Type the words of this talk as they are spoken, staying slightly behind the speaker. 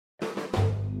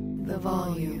the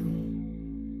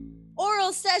volume.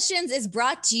 Oral Sessions is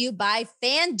brought to you by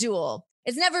FanDuel.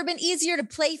 It's never been easier to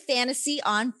play fantasy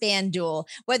on FanDuel.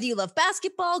 Whether you love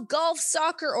basketball, golf,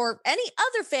 soccer, or any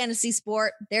other fantasy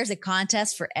sport, there's a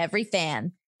contest for every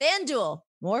fan. FanDuel,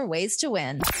 more ways to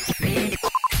win. Ladies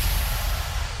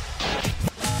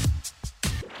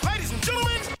and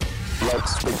gentlemen,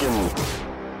 let's begin.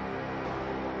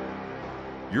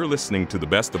 You're listening to the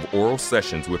best of Oral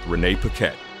Sessions with Renee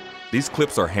Paquette. These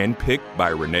clips are handpicked by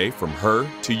Renee from her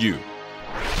to you.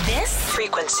 This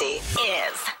frequency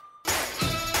is...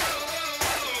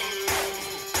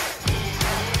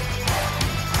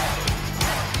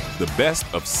 the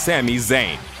best of Sami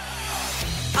Zayn.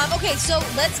 Okay, so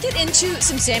let's get into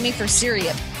some Sammy for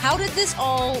Syria. How did this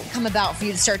all come about for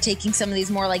you to start taking some of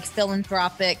these more like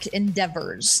philanthropic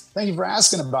endeavors? Thank you for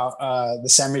asking about the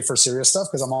Sammy for Syria stuff,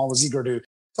 because I'm always eager to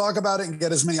talk about it and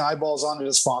get as many eyeballs on it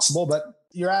as possible. But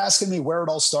you're asking me where it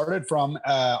all started from.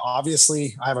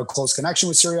 Obviously, I have a close connection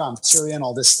with Syria. I'm Syrian,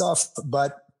 all this stuff.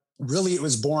 But really, it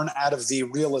was born out of the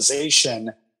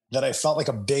realization that I felt like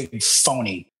a big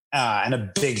phony and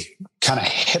a big kind of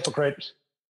hypocrite,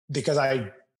 because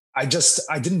I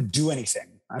didn't do anything.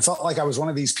 I felt like I was one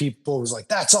of these people who was like,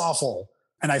 that's awful.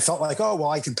 And I felt like, oh, well,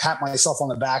 I can pat myself on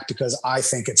the back because I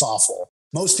think it's awful.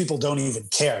 Most people don't even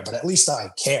care, but at least I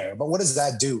care. But what does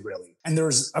that do, really? And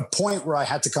there's a point where I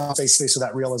had to come face to face with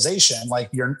that realization. Like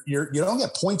you don't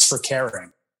get points for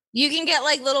caring. You can get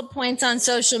like little points on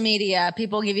social media.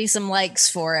 People give you some likes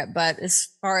for it, but as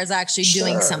far as actually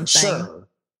doing something. Sure.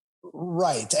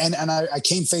 Right. And I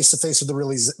came face to face with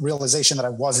the realization that I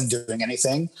wasn't doing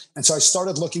anything. And so I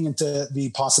started looking into the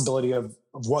possibility of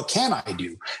what can I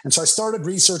do? And so I started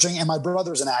researching, and my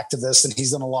brother's an activist, and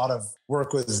he's done a lot of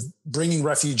work with bringing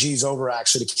refugees over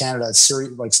actually to Canada,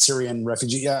 Syrian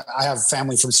refugees. Yeah, I have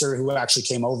family from Syria who actually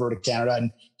came over to Canada,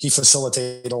 and he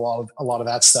facilitated a lot of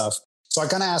that stuff. So I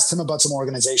kind of asked him about some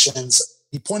organizations.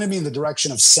 He pointed me in the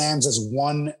direction of SAMS as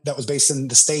one that was based in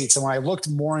the States. And when I looked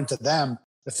more into them,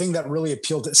 the thing that really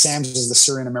appealed to SAMS is the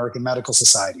Syrian American Medical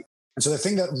Society. And so the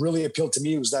thing that really appealed to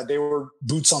me was that they were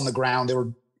boots on the ground. They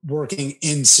were working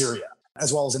in Syria,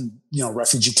 as well as in,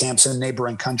 refugee camps in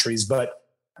neighboring countries. But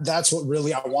that's what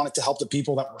really I wanted to help the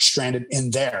people that were stranded in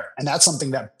there. And that's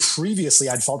something that previously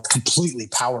I'd felt completely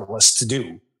powerless to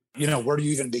do. Where do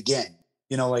you even begin?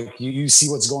 You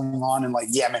see what's going on in like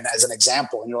Yemen as an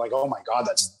example, and you're like, oh my God,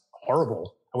 that's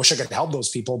horrible. I wish I could help those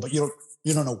people, but you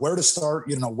don't know where to start.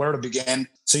 You don't know where to begin.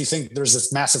 So you think there's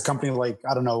this massive company like,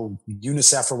 I don't know,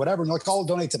 UNICEF or whatever, and you're like, I'll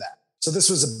donate to that. So this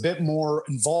was a bit more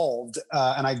involved,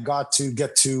 and I got to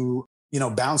get to,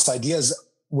 bounce ideas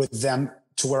with them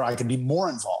to where I could be more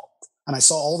involved. And I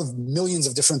saw all the millions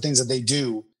of different things that they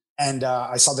do. And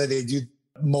I saw that they do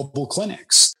mobile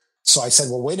clinics. So I said,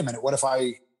 well, wait a minute, what if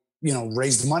I,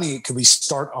 raised money? Could we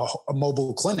start a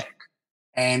mobile clinic?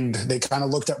 And they kind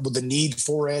of looked at the need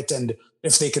for it and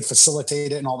if they could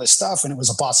facilitate it and all this stuff. And it was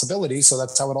a possibility. So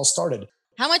that's how it all started.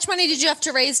 How much money did you have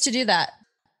to raise to do that?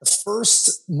 The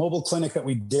first mobile clinic that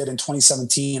we did in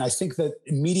 2017, I think the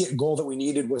immediate goal that we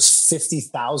needed was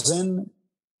 50,000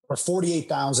 or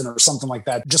 48,000 or something like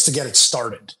that, just to get it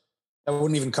started. That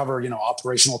wouldn't even cover,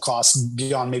 operational costs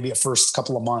beyond maybe a first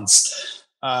couple of months.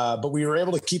 But we were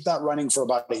able to keep that running for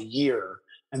about a year.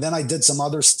 And then I did some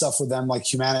other stuff with them,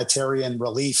 like humanitarian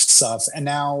relief stuff. And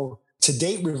now to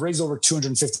date, we've raised over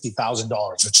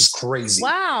 $250,000, which is crazy.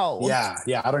 Wow.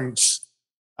 Yeah.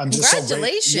 I'm just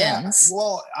congratulations. So yeah.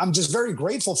 Well, I'm just very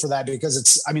grateful for that,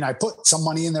 because I put some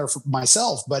money in there for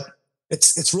myself, but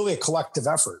it's really a collective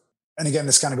effort. And again,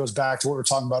 this kind of goes back to what we were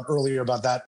talking about earlier about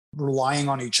that relying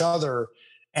on each other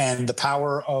and the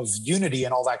power of unity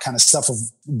and all that kind of stuff of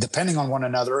depending on one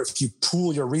another. If you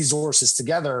pool your resources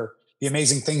together, the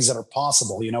amazing things that are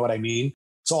possible, you know what I mean?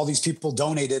 So all these people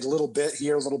donated a little bit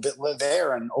here, a little bit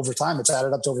there. And over time, it's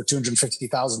added up to over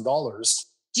 $250,000.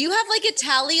 Do you have like a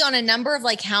tally on a number of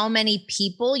like how many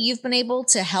people you've been able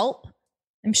to help?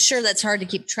 I'm sure that's hard to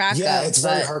keep track of. Yeah, it's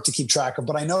very hard to keep track of.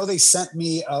 But I know they sent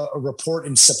me a report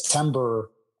in September,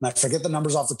 and I forget the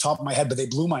numbers off the top of my head, but they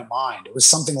blew my mind. It was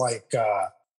something like,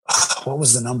 what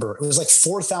was the number? It was like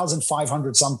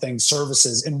 4,500 something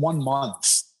services in 1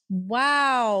 month.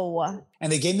 Wow.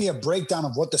 And they gave me a breakdown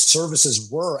of what the services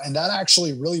were. And that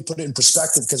actually really put it in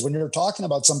perspective, because when you're talking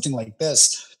about something like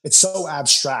this, it's so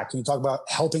abstract. When you talk about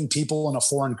helping people in a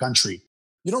foreign country,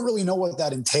 you don't really know what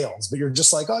that entails, but you're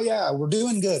just like, oh yeah, we're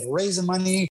doing good. We're raising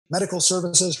money, medical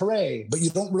services, hooray. But you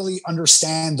don't really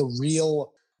understand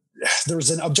there's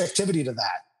an objectivity to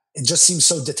that. It just seems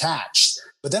so detached.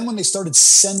 But then when they started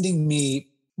sending me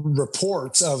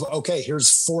reports of, okay,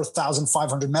 here's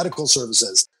 4,500 medical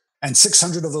services, And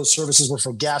 600 of those services were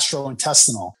for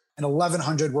gastrointestinal, and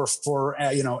 1,100 were for,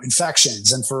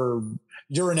 infections and for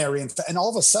urinary. And all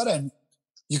of a sudden,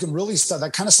 you can really start,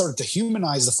 that kind of started to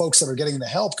humanize the folks that are getting the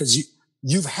help, because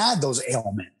you've had those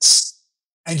ailments.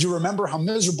 And you remember how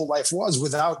miserable life was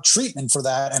without treatment for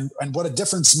that, and what a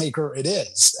difference maker it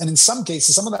is. And in some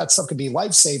cases, some of that stuff could be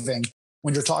life-saving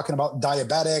when you're talking about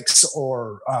diabetics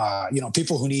or,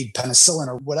 people who need penicillin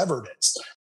or whatever it is.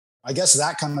 I guess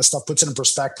that kind of stuff puts it in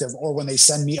perspective. Or when they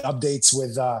send me updates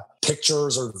with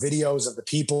pictures or videos of the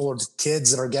people or the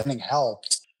kids that are getting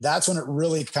helped, that's when it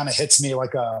really kind of hits me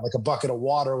like a bucket of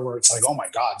water, where it's like, oh my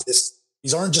God,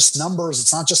 these aren't just numbers.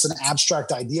 It's not just an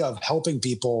abstract idea of helping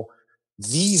people.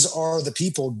 These are the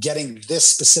people getting this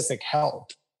specific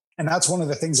help. And that's one of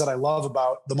the things that I love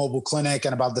about the mobile clinic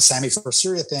and about the Sammy for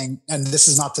Syria thing. And this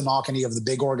is not to knock any of the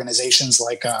big organizations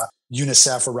like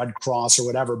UNICEF or Red Cross or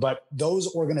whatever, but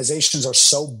those organizations are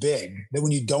so big that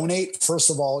when you donate, first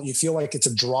of all, you feel like it's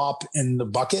a drop in the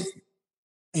bucket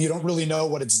and you don't really know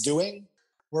what it's doing.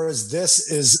 Whereas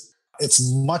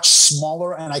it's much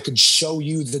smaller, and I could show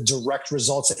you the direct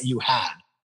results that you had.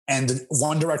 And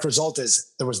one direct result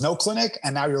is there was no clinic,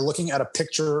 and now you're looking at a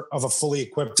picture of a fully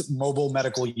equipped mobile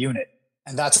medical unit.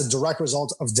 And that's a direct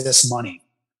result of this money.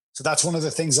 So that's one of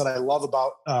the things that I love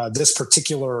about this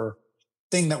particular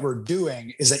thing that we're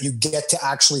doing, is that you get to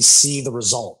actually see the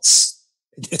results.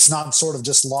 It's not sort of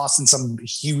just lost in some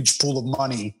huge pool of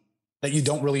money that you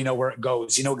don't really know where it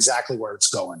goes. You know exactly where it's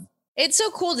going. It's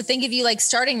so cool to think of you like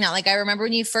starting that. Like I remember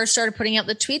when you first started putting out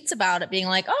the tweets about it, being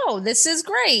like, oh, this is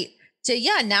great.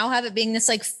 To now have it being this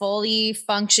like fully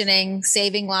functioning,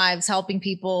 saving lives, helping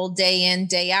people day in,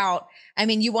 day out. I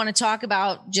mean, you want to talk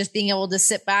about just being able to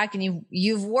sit back, and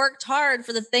you've worked hard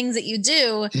for the things that you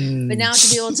do, but now to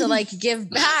be able to like give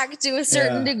back to a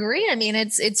certain degree. I mean,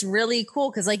 it's really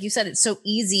cool. Cause like you said, it's so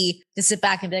easy to sit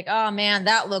back and be like, oh man,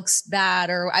 that looks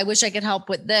bad. Or I wish I could help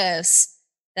with this,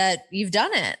 that you've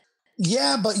done it.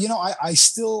 Yeah. But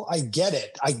I get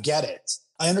it.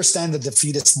 I understand the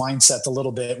defeatist mindset a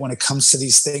little bit when it comes to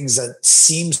these things that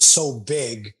seem so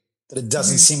big that it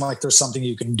doesn't seem like there's something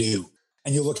you can do.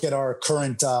 And you look at our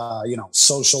current,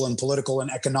 social and political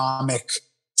and economic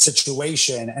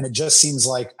situation, and it just seems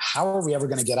like, how are we ever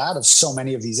going to get out of so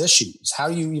many of these issues? How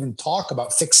do you even talk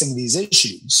about fixing these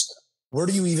issues? Where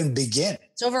do you even begin?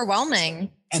 It's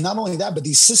overwhelming. And not only that, but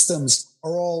these systems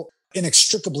are all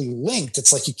inextricably linked.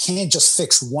 It's like you can't just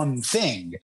fix one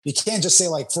thing. You can't just say,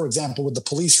 like, for example, with the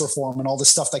police reform and all the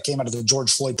stuff that came out of the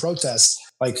George Floyd protests,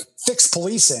 like fix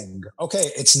policing.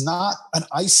 Okay, it's not an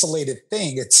isolated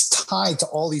thing. It's tied to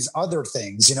all these other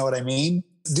things. You know what I mean?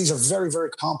 These are very,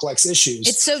 very complex issues.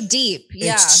 It's so deep.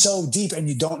 Yeah. It's so deep, and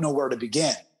you don't know where to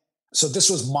begin. So this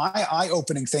was my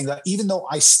eye-opening thing, that even though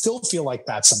I still feel like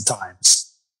that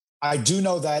sometimes, I do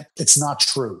know that it's not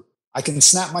true. I can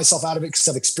snap myself out of it because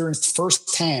I've experienced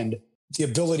firsthand the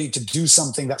ability to do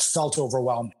something that felt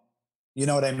overwhelming. You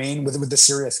know what I mean? With the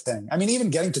serious thing. I mean, even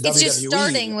getting to WWE. It's just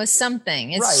starting with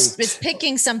something. It's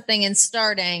picking something and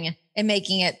starting and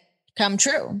making it come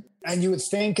true. And you would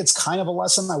think it's kind of a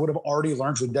lesson I would have already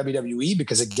learned with WWE,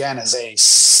 because again, as a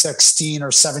 16 or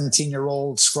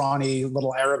 17-year-old scrawny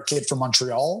little Arab kid from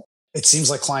Montreal, it seems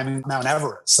like climbing Mount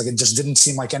Everest. Like, it just didn't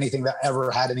seem like anything that ever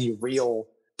had any real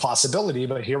possibility,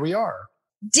 but here we are.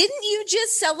 Didn't you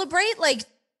just celebrate like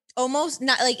almost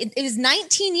not like it was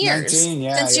 19 years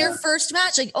since your first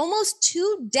match, like almost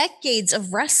 2 decades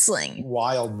of wrestling?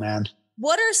 Wild, man.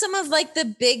 What are some of like the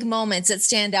big moments that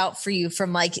stand out for you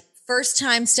from like first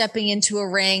time stepping into a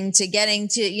ring to getting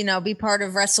to, be part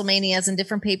of WrestleManias and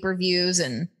different pay-per-views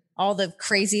and all the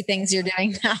crazy things you're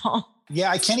doing now? Yeah,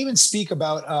 I can't even speak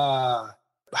about,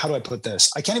 how do I put this?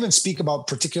 I can't even speak about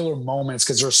particular moments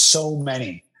because there's so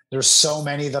many. There's so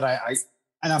many that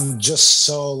and I'm just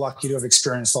so lucky to have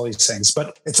experienced all these things.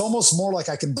 But it's almost more like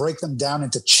I can break them down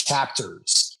into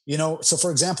chapters. So for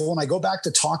example, when I go back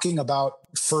to talking about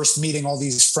first meeting all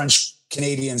these French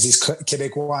Canadians, these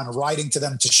Quebecois, and riding to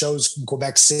them to shows in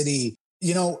Quebec City,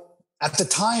 at the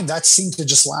time that seemed to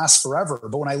just last forever.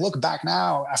 But when I look back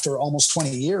now, after almost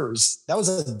 20 years, that was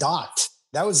a dot.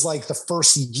 That was like the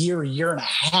first year and a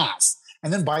half.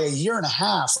 And then by a year and a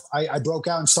half, I broke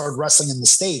out and started wrestling in the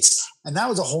States. And that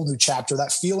was a whole new chapter,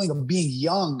 that feeling of being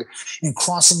young and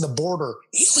crossing the border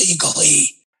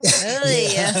illegally. Really?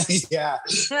 Yeah.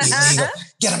 Illegal.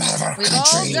 Get them out of our country. We've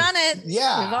all done it.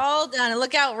 Yeah. We've all done it.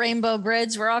 Look out, Rainbow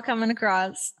Bridge. We're all coming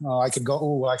across. Oh, I could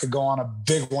go on a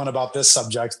big one about this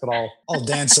subject, but I'll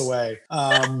dance away.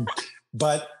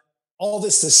 But all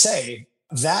this to say,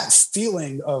 that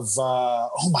feeling of,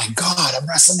 oh my God, I'm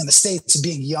wrestling in the States,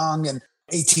 being young and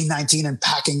 18, 19 and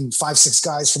packing 5, 6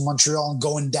 guys from Montreal and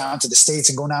going down to the States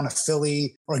and going down to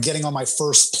Philly, or getting on my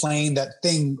first plane, that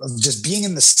thing of just being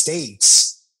in the States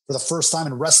for the first time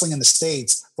and wrestling in the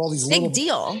States for all these big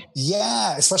deal.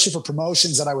 Yeah, especially for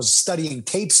promotions that I was studying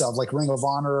tapes of, like Ring of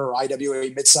Honor or IWA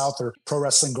Mid-South or Pro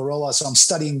Wrestling Guerrilla. So I'm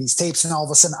studying these tapes and all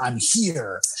of a sudden I'm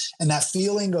here. And that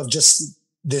feeling of just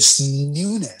this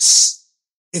newness,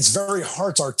 it's very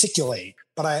hard to articulate.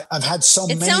 But I've had so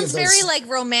many of those. It sounds very like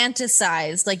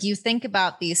romanticized. Like you think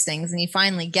about these things and you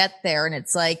finally get there and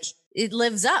it's like, it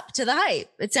lives up to the hype.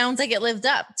 It sounds like it lived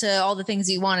up to all the things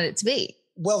you wanted it to be.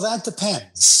 Well, that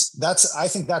depends. I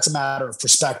think that's a matter of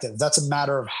perspective. That's a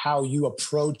matter of how you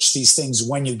approach these things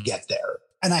when you get there.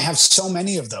 And I have so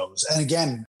many of those. And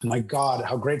again, my God,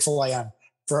 how grateful I am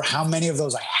for how many of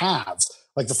those I have.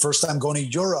 Like the first time going to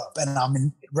Europe and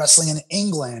I'm wrestling in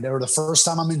England, or the first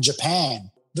time I'm in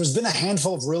Japan. There's been a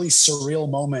handful of really surreal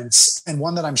moments. And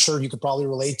one that I'm sure you could probably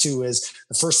relate to is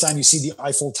the first time you see the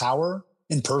Eiffel Tower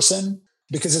in person.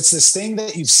 Because it's this thing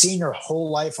that you've seen your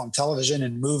whole life on television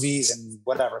and movies and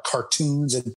whatever,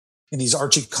 cartoons and these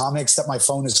Archie comics that my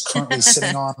phone is currently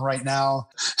sitting on right now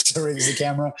to raise the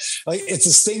camera. Like it's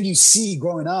this thing you see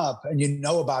growing up and you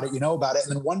know about it. And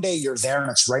then one day you're there and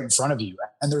it's right in front of you.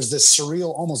 And there's this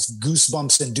surreal, almost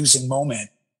goosebumps inducing moment.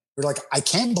 You're like, I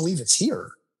can't believe it's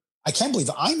here. I can't believe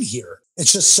I'm here.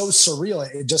 It's just so surreal.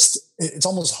 It's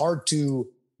almost hard to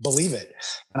believe it.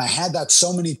 And I had that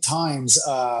so many times,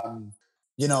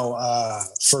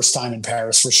 first time in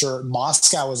Paris for sure.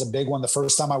 Moscow was a big one. The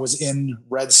first time I was in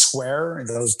Red Square and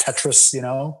those Tetris,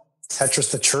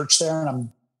 the church there. And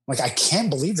I'm like, I can't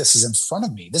believe this is in front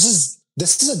of me. This is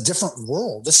a different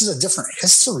world. This is a different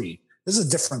history. This is a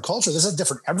different culture. This is a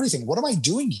different everything. What am I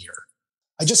doing here?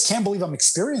 I just can't believe I'm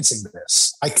experiencing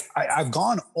this. I've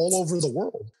gone all over the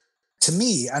world. To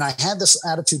me, and I had this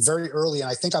attitude very early, and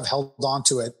I think I've held on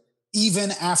to it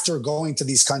even after going to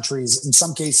these countries, in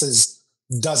some cases,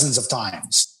 dozens of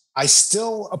times. I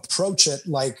still approach it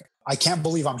like, I can't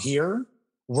believe I'm here.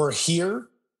 We're here.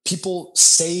 People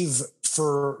save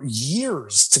for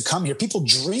years to come here. People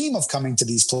dream of coming to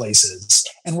these places,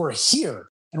 and we're here.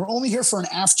 And we're only here for an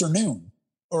afternoon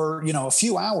or, a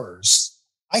few hours.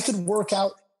 I could work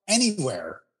out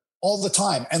anywhere all the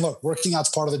time. And look, working out's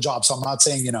part of the job. So I'm not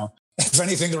saying, if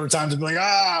anything, there were times I'd be like,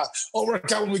 I'll work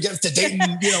out when we get to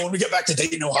Dayton, when we get back to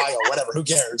Dayton, Ohio, whatever, who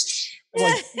cares?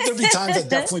 Like there'd be times that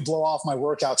definitely blow off my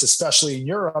workouts, especially in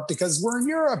Europe, because we're in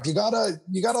Europe. You gotta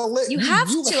live. You have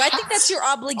to. I think that's your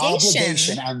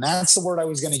obligation. And that's the word I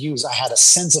was going to use. I had a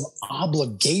sense of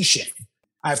obligation.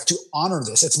 I have to honor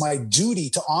this. It's my duty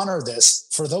to honor this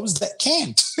for those that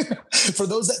can't, for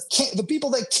those that can't, the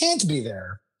people that can't be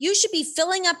there. You should be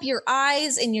filling up your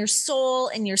eyes and your soul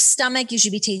and your stomach. You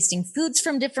should be tasting foods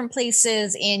from different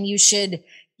places. And you should,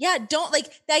 don't like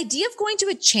the idea of going to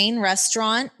a chain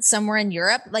restaurant somewhere in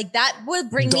Europe. Like that would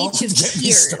bring me to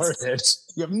tears.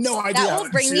 You have no idea. That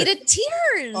will bring me to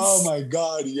tears. Oh my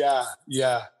God. Yeah.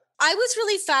 Yeah. I was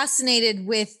really fascinated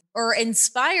with, or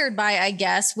inspired by, I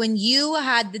guess, when you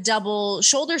had the double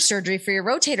shoulder surgery for your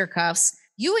rotator cuffs,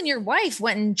 you and your wife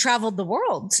went and traveled the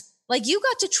world. Like you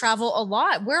got to travel a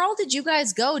lot. Where all did you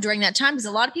guys go during that time? Because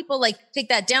a lot of people like take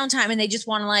that downtime and they just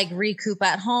want to recoup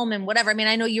at home and whatever. I mean,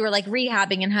 I know you were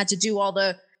rehabbing and had to do all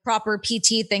the proper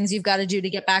PT things you've got to do to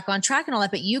get back on track and all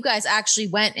that, but you guys actually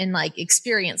went and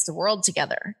experienced the world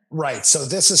together. Right. So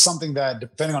this is something that,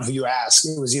 depending on who you ask,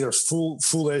 it was either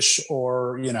foolish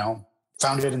or,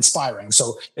 found it inspiring.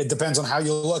 So it depends on how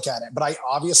you look at it. But I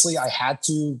had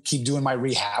to keep doing my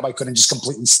rehab. I couldn't just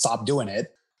completely stop doing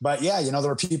it. But yeah, there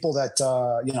are people that,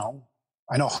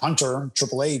 I know Hunter,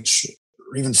 Triple H,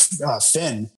 or even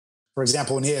Finn, for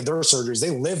example, when he had their surgeries,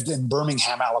 they lived in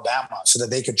Birmingham, Alabama, so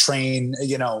that they could train,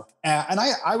 and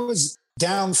I was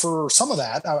down for some of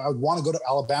that. I would want to go to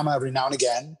Alabama every now and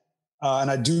again.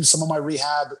 And I'd do some of my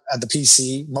rehab at the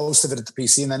PC, most of it at the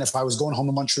PC. And then if I was going home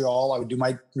to Montreal, I would do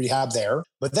my rehab there.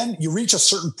 But then you reach a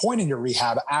certain point in your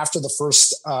rehab after the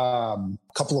first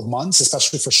couple of months,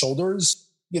 especially for shoulders.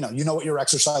 You know what your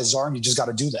exercises are and you just got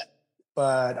to do that.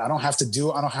 But I don't have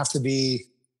to be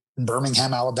in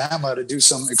Birmingham, Alabama to do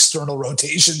some external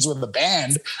rotations with the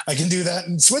band. I can do that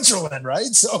in Switzerland, right?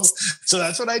 So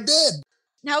that's what I did.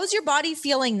 How is your body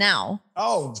feeling now?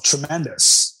 Oh,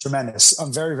 tremendous.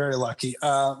 I'm very, very lucky.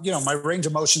 My range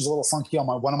of motion is a little funky on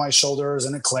one of my shoulders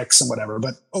and it clicks and whatever,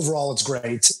 but overall it's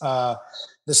great.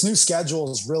 This new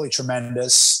schedule is really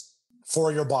tremendous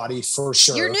for your body, for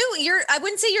sure. I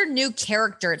wouldn't say your new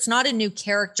character. It's not a new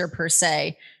character per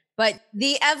se, but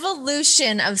the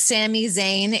evolution of Sami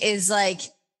Zayn is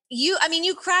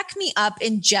you crack me up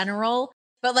in general.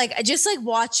 But like, I just like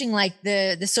watching like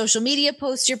the social media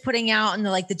posts you're putting out and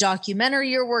the documentary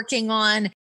you're working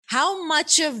on. How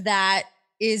much of that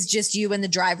is just you in the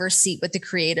driver's seat with the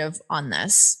creative on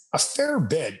this? A fair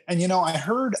bit. And, I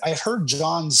heard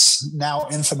John's now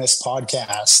infamous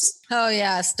podcast. Oh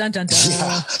yes. Dun, dun, dun.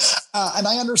 Yeah. And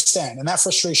I understand. And that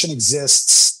frustration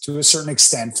exists to a certain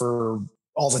extent for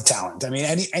all the talent. I mean,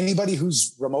 anybody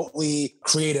who's remotely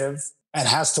creative and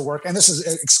has to work, and this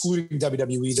is excluding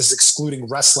WWE, this is excluding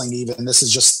wrestling even, this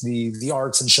is just the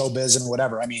arts and showbiz and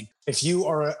whatever. I mean, if you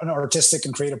are an artistic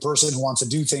and creative person who wants to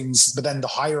do things, but then the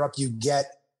higher up you get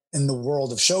in the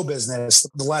world of show business,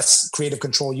 the less creative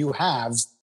control you have,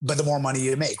 but the more money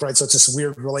you make, right? So it's this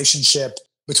weird relationship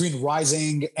between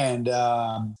rising and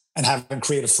having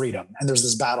creative freedom. And there's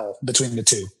this battle between the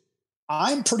two.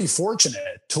 I'm pretty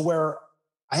fortunate to where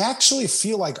I actually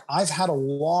feel like I've had a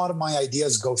lot of my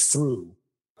ideas go through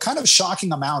kind of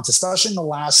shocking amounts, especially in the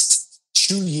last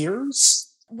 2 years.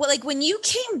 Well, like when you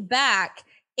came back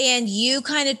and you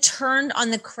kind of turned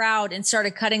on the crowd and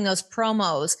started cutting those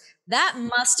promos, that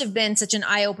must have been such an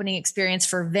eye-opening experience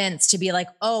for Vince to be like,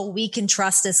 oh, we can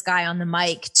trust this guy on the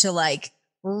mic to like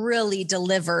really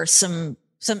deliver some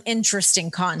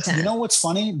interesting content. You know what's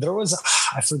funny?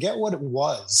 I forget what it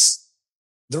was.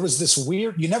 There was this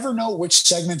weird, you never know which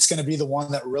segment's going to be the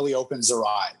one that really opens their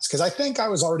eyes. Cause I think I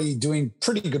was already doing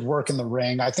pretty good work in the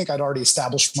ring. I think I'd already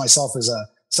established myself as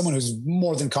someone who's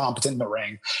more than competent in the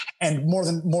ring and more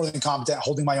than competent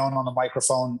holding my own on the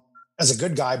microphone as a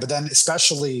good guy. But then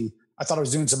especially I thought I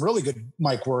was doing some really good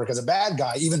mic work as a bad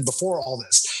guy, even before all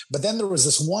this. But then there was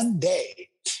this one day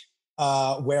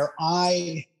where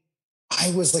I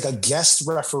was like a guest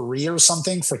referee or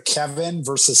something for Kevin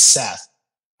versus Seth.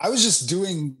 I was just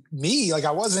doing me. Like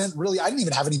I didn't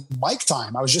even have any mic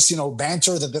time. I was just,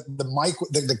 banter that the mic,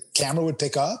 the camera would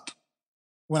pick up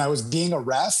when I was being a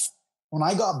ref. When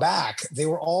I got back, they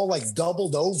were all like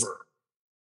doubled over.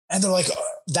 And they're like,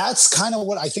 that's kind of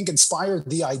what I think inspired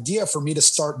the idea for me to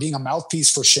start being a mouthpiece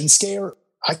for Shinsuke.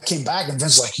 I came back and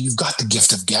Vince was like, you've got the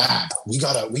gift of gab. We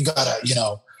gotta,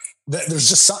 there's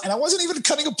just something. And I wasn't even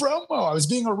cutting a promo. I was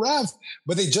being a ref,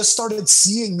 but they just started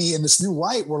seeing me in this new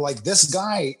light where like this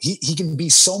guy, he can be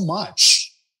so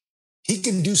much. He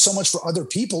can do so much for other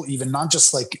people, even not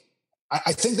just like,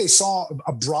 I think they saw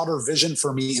a broader vision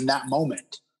for me in that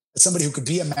moment. As somebody who could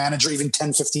be a manager even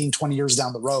 10, 15, 20 years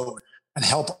down the road and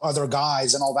help other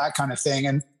guys and all that kind of thing.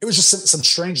 And it was just some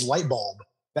strange light bulb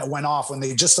that went off when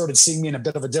they just started seeing me in a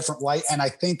bit of a different light. And I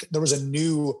think there was a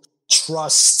new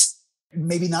trust,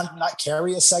 maybe not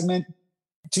carry a segment,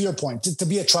 to your point, to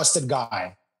be a trusted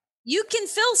guy. You can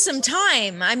fill some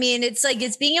time. I mean, it's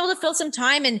being able to fill some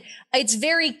time. And it's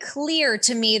very clear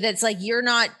to me that it's like, you're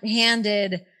not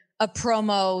handed a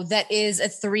promo that is a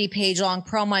 3-page long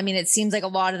promo. I mean, it seems like a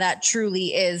lot of that truly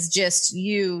is just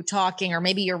you talking, or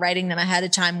maybe you're writing them ahead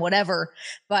of time, whatever.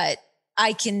 But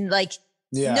I can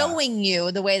knowing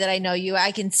you the way that I know you,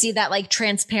 I can see that like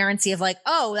transparency of like,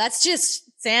 oh, that's just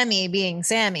Sammy being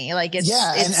Sammy. Like it's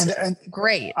and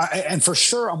great. And for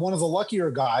sure, I'm one of the luckier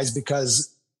guys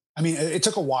because I mean, it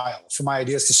took a while for my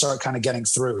ideas to start kind of getting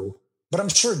through. But I'm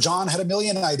sure John had a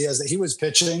million ideas that he was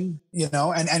pitching,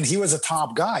 and he was a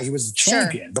top guy. He was the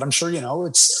champion. Sure. But I'm sure,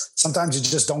 it's sometimes you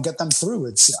just don't get them through.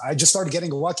 I just started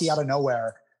getting lucky out of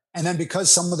nowhere. And then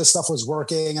because some of the stuff was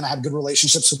working and I had good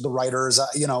relationships with the writers,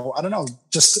 I don't know,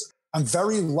 just I'm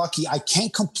very lucky. I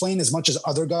can't complain as much as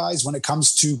other guys when it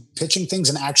comes to pitching things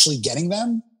and actually getting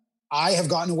them. I have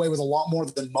gotten away with a lot more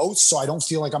than most, so I don't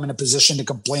feel like I'm in a position to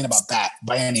complain about that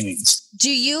by any means. Do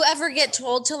you ever get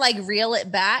told to like reel it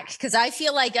back? Because I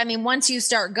feel like, I mean, once you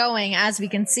start going, as we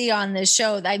can see on this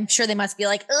show, I'm sure they must be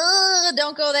like,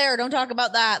 don't go there. Don't talk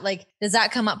about that. Like, does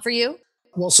that come up for you?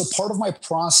 Well, so part of my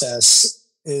process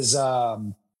is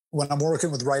when I'm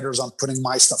working with writers on putting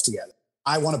my stuff together,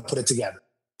 I want to put it together.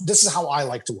 This is how I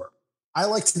like to work. I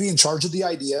like to be in charge of the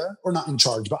idea, or not in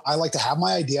charge, but I like to have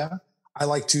my idea. I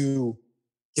like to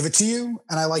give it to you,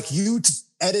 and I like you to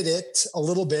edit it a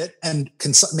little bit and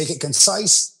make it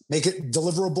concise, make it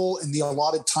deliverable in the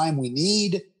allotted time we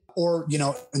need, or,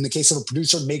 in the case of a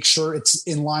producer, make sure it's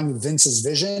in line with Vince's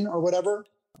vision or whatever.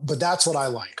 But that's what I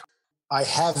like. I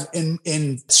have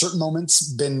in certain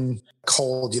moments been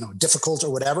called, difficult or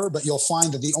whatever, but you'll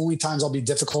find that the only times I'll be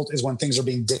difficult is when things are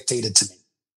being dictated to me.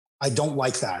 I don't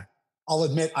like that. I'll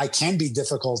admit I can be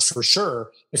difficult for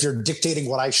sure if you're dictating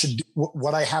what I should do,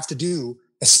 what I have to do,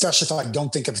 especially if I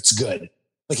don't think if it's good.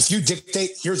 Like if you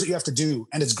dictate, here's what you have to do,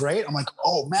 and it's great. I'm like,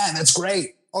 oh man, that's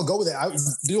great. I'll go with it.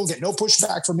 You'll get no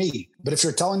pushback from me. But if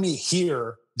you're telling me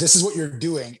here, this is what you're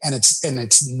doing, and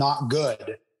it's not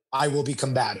good, I will be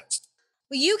combative.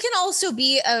 Well, you can also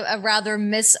be a rather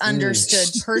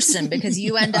misunderstood person because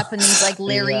you end up in these like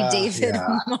Larry David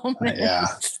moments. Yeah.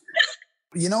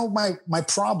 You know, my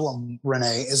problem,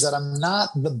 Renee, is that I'm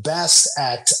not the best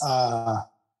at, I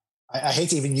hate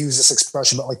to even use this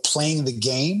expression, but like playing the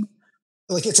game.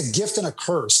 Like it's a gift and a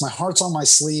curse. My heart's on my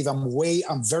sleeve. I'm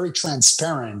very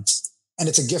transparent, and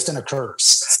it's a gift and a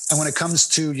curse. And when it comes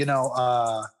to,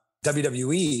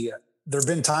 WWE, there have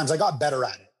been times I got better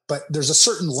at it, but there's a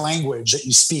certain language that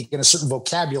you speak and a certain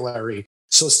vocabulary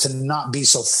so as to not be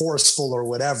so forceful or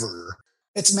whatever.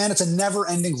 It's a never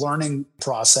ending learning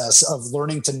process of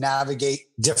learning to navigate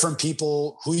different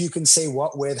people, who you can say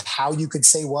what with, how you could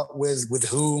say what with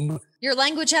whom. Your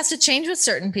language has to change with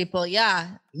certain people.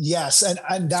 Yeah. Yes.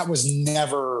 And that was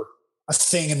never a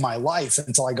thing in my life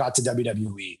until I got to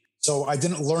WWE. So I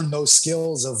didn't learn those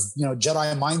skills of,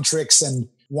 Jedi mind tricks and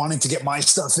wanting to get my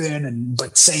stuff in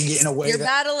but saying it in a way you're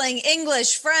battling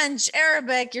English, French,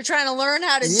 Arabic. You're trying to learn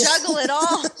how to juggle it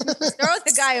all. Throw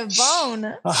the guy a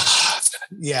bone.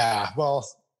 Yeah. Well,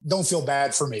 don't feel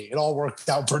bad for me. It all worked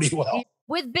out pretty well.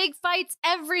 With big fights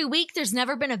every week, there's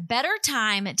never been a better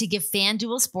time to give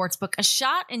FanDuel Sportsbook a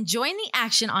shot and join the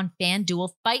action on FanDuel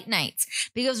Fight Nights.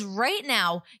 Because right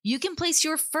now, you can place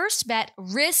your first bet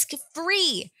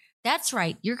risk-free. That's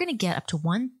right. You're going to get up to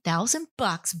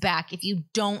 $1,000 back if you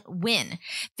don't win.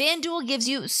 FanDuel gives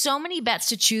you so many bets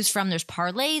to choose from. There's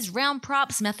parlays, round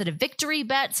props, method of victory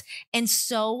bets, and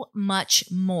so much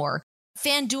more.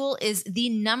 FanDuel is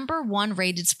the #1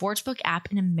 rated sportsbook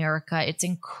app in America. It's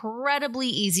incredibly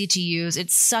easy to use.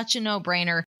 It's such a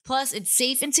no-brainer. Plus, it's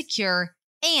safe and secure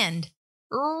and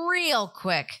real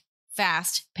quick.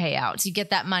 Fast payouts. You get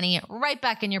that money right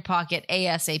back in your pocket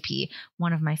ASAP.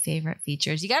 One of my favorite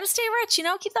features. You got to stay rich, keep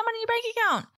that money in your bank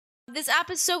account. This app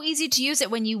is so easy to use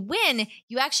that when you win,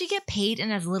 you actually get paid in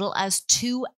as little as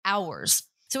 2 hours.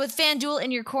 So with FanDuel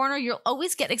in your corner, you'll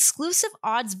always get exclusive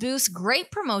odds boosts, great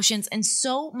promotions, and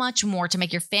so much more to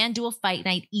make your FanDuel Fight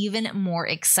Night even more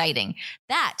exciting.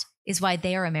 That is why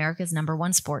they are America's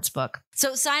 #1 sportsbook.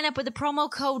 So sign up with the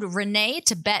promo code Renee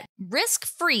to bet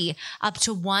risk-free up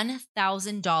to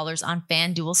 $1,000 on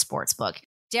FanDuel Sportsbook.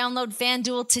 Download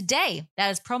FanDuel today.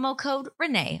 That is promo code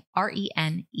Renee,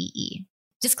 RENEE.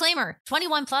 Disclaimer,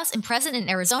 21 plus and present in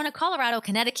Arizona, Colorado,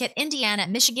 Connecticut, Indiana,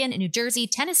 Michigan, New Jersey,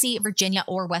 Tennessee, Virginia,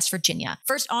 or West Virginia.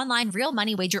 First online real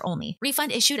money wager only.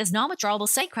 Refund issued as non-withdrawable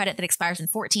site credit that expires in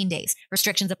 14 days.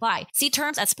 Restrictions apply. See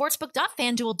terms at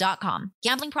sportsbook.fanduel.com.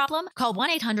 Gambling problem? Call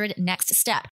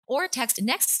 1-800-NEXT-STEP or text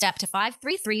NEXT-STEP to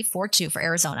 53342 for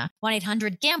Arizona.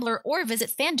 1-800-GAMBLER or visit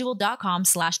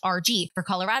fanduel.com/RG for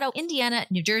Colorado, Indiana,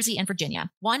 New Jersey, and Virginia.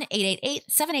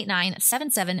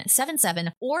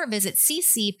 1-888-789-7777 or visit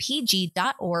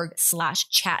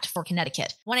ccpg.org/chat for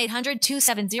Connecticut.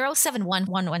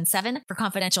 1-800-270-71117 for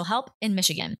confidential help in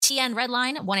Michigan. TN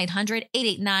Redline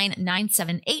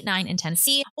 1-800-889-9789 in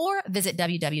Tennessee or visit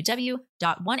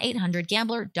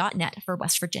www.1800gambler.net for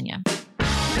West Virginia.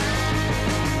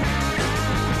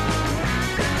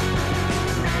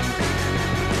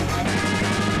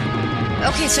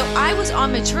 Okay, so I was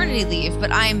on maternity leave,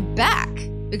 but I'm back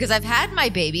because I've had my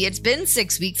baby. It's been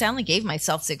 6 weeks. I only gave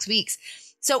myself 6 weeks.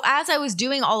 So as I was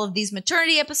doing all of these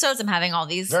maternity episodes, I'm having all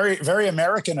these... Very, very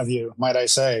American of you, might I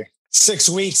say. 6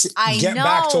 weeks, get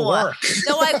back to work.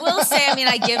 Though I will say,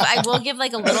 I will give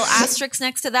like a little asterisk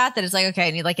next to that is like, okay,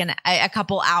 I need like a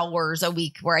couple hours a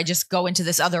week where I just go into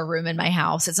this other room in my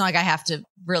house. It's not like I have to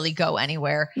really go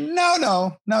anywhere.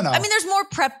 No. There's more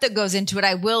prep that goes into it,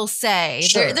 I will say.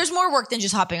 Sure. There's more work than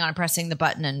just hopping on and pressing the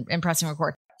button and pressing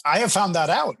record. I have found that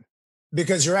out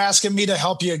because you're asking me to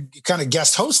help you kind of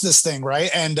guest host this thing,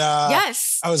 right? And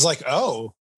yes, I was like,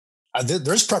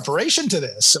 there's preparation to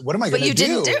this. What am I going to do? But you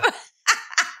didn't do it.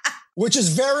 Which is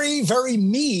very, very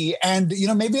me. And,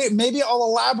 maybe I'll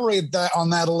elaborate on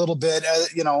that a little bit,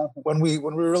 when we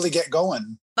really get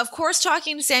going. Of course,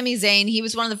 talking to Sami Zayn, he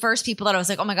was one of the first people that I was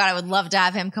like, oh my God, I would love to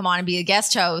have him come on and be a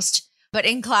guest host. But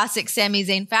in classic Sami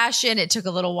Zayn fashion, it took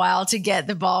a little while to get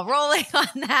the ball rolling on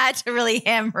that, to really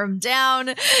hammer him down,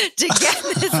 to get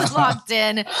this locked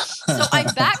in. So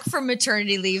I'm back from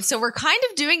maternity leave. So we're kind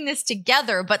of doing this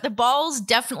together, but the ball's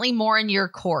definitely more in your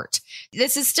court.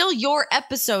 This is still your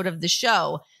episode of the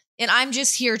show. And I'm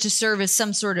just here to serve as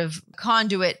some sort of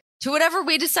conduit to whatever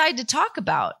we decide to talk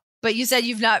about. But you said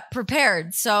you've not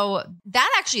prepared. So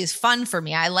that actually is fun for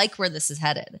me. I like where this is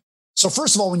headed. So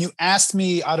first of all, when you asked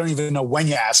me, I don't even know when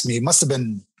you asked me, it must have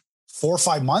been 4 or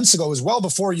 5 months ago. It was well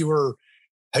before you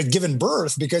had given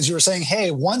birth, because you were saying,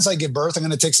 hey, once I give birth, I'm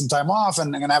going to take some time off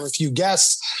and I'm going to have a few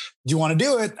guests. Do you want to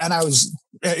do it? And I was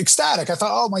ecstatic. I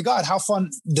thought, oh my God, how fun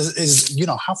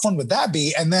would that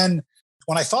be? And then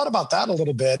when I thought about that a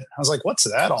little bit, I was like, what's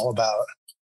that all about?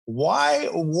 Why,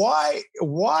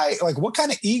 like, what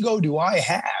kind of ego do I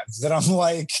have that I'm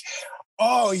like,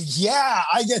 oh yeah,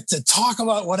 I get to talk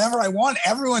about whatever I want.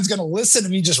 Everyone's going to listen to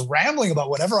me just rambling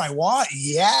about whatever I want.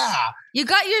 Yeah. You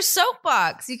got your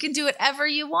soapbox. You can do whatever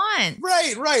you want.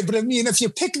 Right. But I mean, if you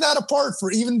pick that apart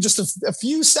for even just a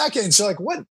few seconds, you're like,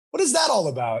 what is that all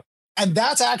about? And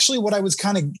that's actually what I was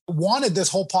kind of wanted this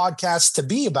whole podcast to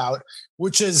be about,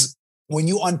 which is when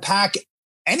you unpack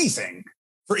anything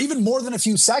for even more than a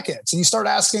few seconds and you start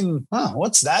asking,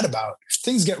 what's that about?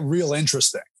 Things get real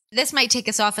interesting. This might take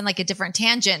us off in like a different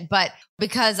tangent, but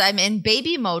because I'm in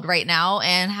baby mode right now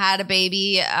and had a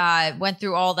baby, went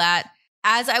through all that.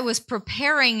 As I was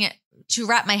preparing to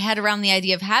wrap my head around the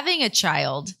idea of having a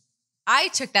child, I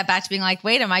took that back to being like,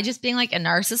 wait, am I just being like a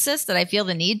narcissist that I feel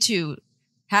the need to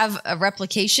have a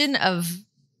replication of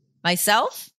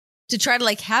myself to try to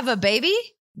like have a baby?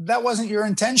 That wasn't your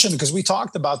intention, because we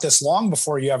talked about this long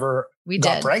before you ever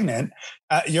got pregnant.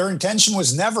 Your intention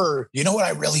was never, you know what I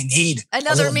really need?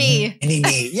 Another me.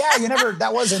 Yeah,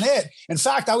 that wasn't it. In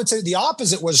fact, I would say the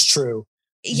opposite was true.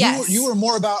 Yes. You were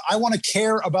more about, I want to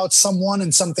care about someone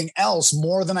and something else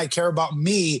more than I care about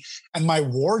me and my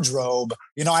wardrobe.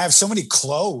 I have so many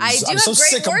clothes. I do I'm have so great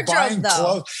sick wardrobe, of buying though.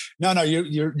 clothes. No,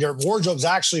 your wardrobe's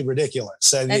actually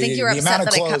ridiculous. I think you're upset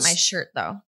that I cut my shirt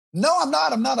though. No, I'm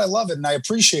not. I love it. And I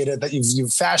appreciate it that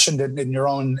you've fashioned it in your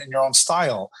own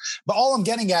style. But all I'm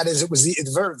getting at is it was the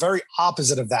very, very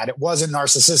opposite of that. It wasn't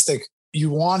narcissistic. You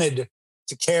wanted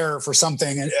to care for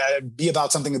something and be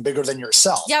about something bigger than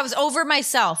yourself. Yeah, I was over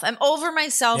myself. I'm over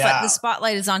myself. Yeah. The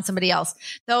spotlight is on somebody else.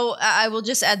 Though I will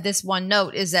just add this one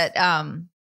note is that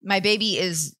my baby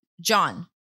is John.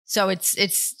 So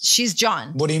she's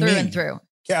John. What do you through mean? And through.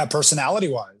 Yeah,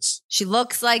 personality-wise. She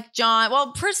looks like John.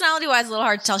 Well, personality-wise, a little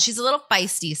hard to tell. She's a little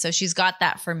feisty, so she's got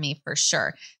that for me for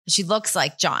sure. She looks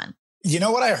like John. You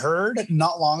know what I heard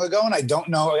not long ago, and I don't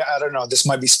know, this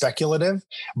might be speculative,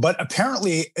 but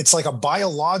apparently it's like a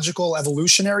biological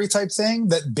evolutionary type thing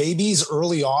that babies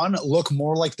early on look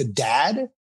more like the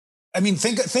dad. I mean,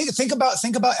 think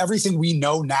about everything we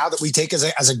know now that we take as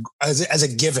a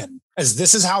given, as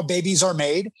this is how babies are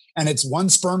made, and it's one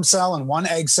sperm cell and one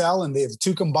egg cell, and they have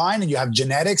two combined, and you have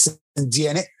genetics and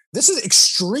DNA. This is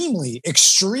extremely,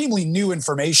 extremely new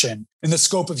information in the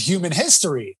scope of human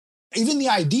history. Even the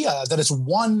idea that it's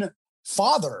one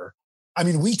father, I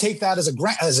mean, we take that as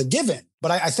a given.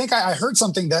 But I think I heard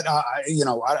something that I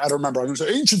don't remember. I was going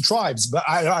to say ancient tribes, but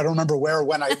I don't remember where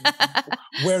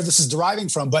this is deriving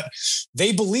from. But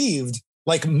they believed,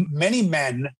 like many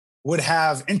men would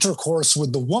have intercourse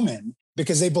with the woman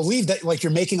because they believed that like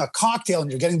you're making a cocktail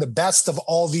and you're getting the best of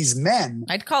all these men.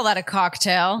 I'd call that a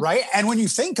cocktail, right? And when you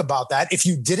think about that, if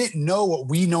you didn't know what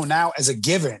we know now as a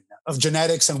given of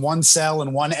genetics and one cell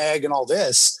and one egg and all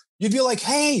this, you'd be like,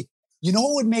 hey, you know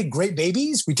what would make great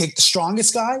babies? We take the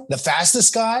strongest guy, the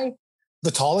fastest guy,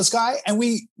 the tallest guy, and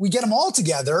we get them all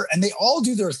together and they all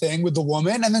do their thing with the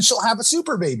woman and then she'll have a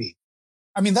super baby.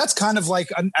 I mean, that's kind of like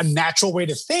a natural way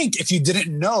to think if you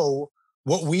didn't know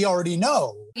what we already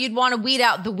know. You'd want to weed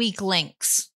out the weak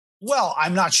links. Well,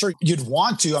 I'm not sure you'd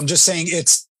want to. I'm just saying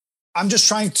I'm just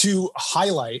trying to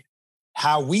highlight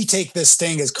how we take this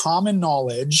thing as common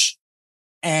knowledge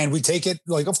and we take it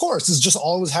like, of course, this is just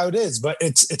always how it is, but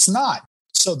it's not.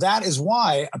 So that is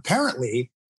why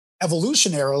apparently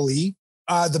evolutionarily,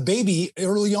 the baby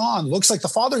early on looks like the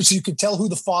father. So you could tell who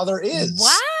the father is.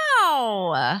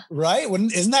 Wow. Right.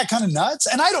 Isn't that kind of nuts?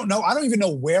 And I don't know. I don't even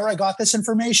know where I got this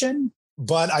information,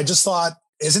 but I just thought,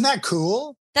 isn't that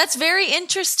cool? That's very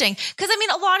interesting. Because I mean,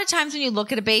 a lot of times when you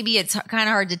look at a baby, it's kind of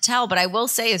hard to tell. But I will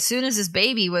say, as soon as this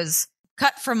baby was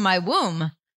cut from my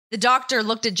womb, the doctor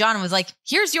looked at John and was like,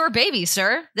 here's your baby,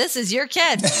 sir. This is your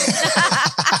kid.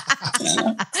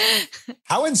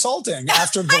 How insulting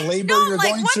after the labor you're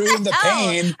going through and the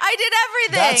pain. I did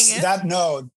everything.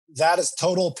 That is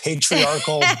total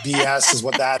patriarchal BS is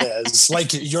what that is. Like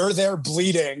you're there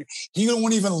bleeding. He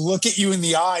won't even look at you in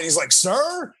the eye. He's like,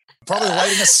 sir, probably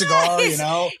lighting a cigar, He's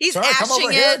Sir, ashing come over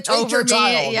here, take your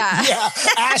child. Yeah.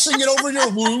 Ashing it over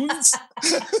your wounds.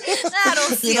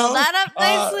 That'll seal that up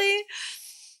nicely.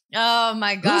 Oh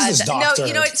my God. Who's this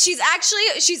doctor? No, she's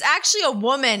actually a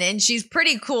woman and she's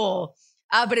pretty cool.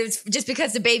 But it was just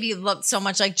because the baby looked so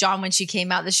much like John when she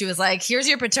came out that she was like, here's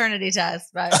your paternity test.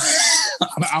 But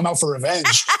I'm out for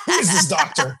revenge. Who is this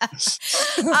doctor?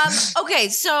 Okay.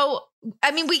 So,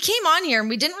 I mean, we came on here and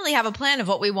we didn't really have a plan of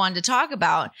what we wanted to talk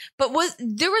about, but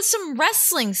there was some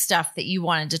wrestling stuff that you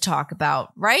wanted to talk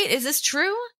about, right? Is this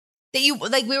true?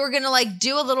 That we were going to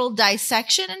do a little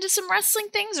dissection into some wrestling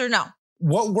things or no?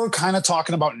 what we're kind of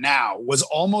talking about now was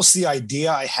almost the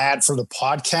idea I had for the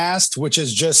podcast, which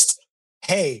is just,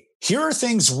 hey, here are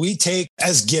things we take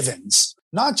as givens,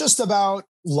 not just about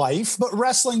life, but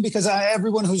wrestling, because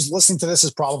everyone who's listening to this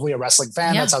is probably a wrestling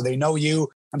fan. Yeah. That's how they know you.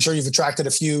 I'm sure you've attracted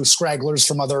a few scragglers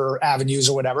from other avenues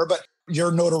or whatever, but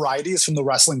your notoriety is from the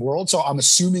wrestling world. So I'm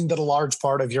assuming that a large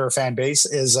part of your fan base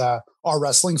is our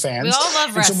wrestling fans. We all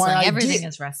love wrestling. So Everything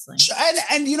is wrestling.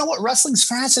 And you know what? Wrestling's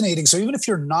fascinating. So even if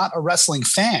you're not a wrestling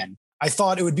fan, I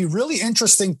thought it would be really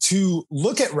interesting to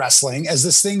look at wrestling as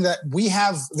this thing that we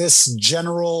have this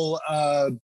general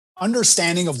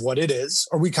understanding of what it is,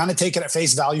 or we kind of take it at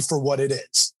face value for what it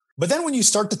is. But then when you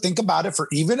start to think about it for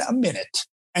even a minute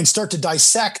and start to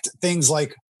dissect things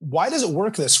like, why does it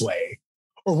work this way?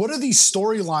 Or what are these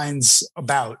storylines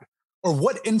about? Or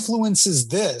what influences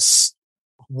this?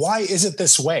 Why is it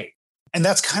this way? And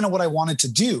that's kind of what I wanted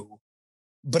to do.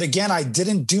 But again, I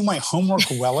didn't do my homework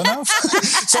well enough.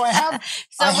 So I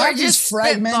have these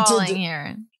fragmented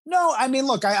here. No, I mean,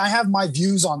 look, I have my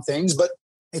views on things, but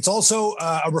it's also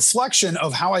a reflection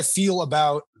of how I feel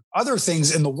about other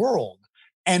things in the world.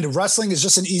 And wrestling is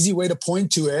just an easy way to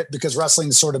point to it, because wrestling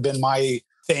has sort of been my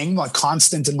thing, my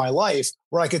constant in my life,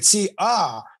 where I could see,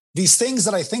 these things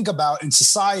that I think about in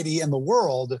society and the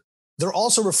world, they're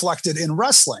also reflected in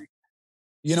wrestling.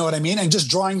 You know what I mean? And just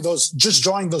drawing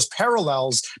those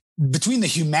parallels between the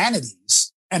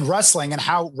humanities and wrestling, and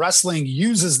how wrestling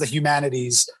uses the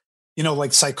humanities, you know,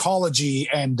 like psychology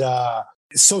and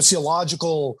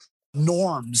sociological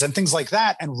norms and things like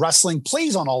that. And wrestling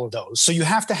plays on all of those. So you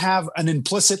have to have an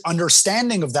implicit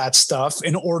understanding of that stuff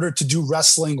in order to do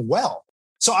wrestling well.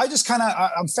 So I just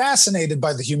I'm fascinated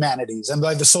by the humanities and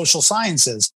by the social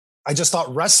sciences. I just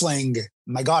thought wrestling,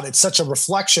 my God, it's such a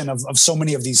reflection of so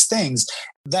many of these things.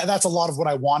 That's a lot of what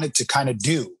I wanted to kind of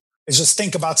do, is just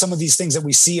think about some of these things that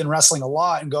we see in wrestling a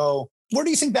lot and go, where do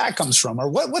you think that comes from? Or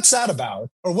what's that about?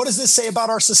 Or what does this say about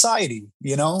our society?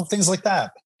 You know, things like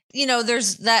that. You know,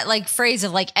 there's that like phrase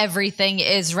of like everything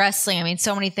is wrestling. I mean,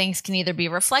 so many things can either be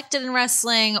reflected in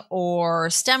wrestling or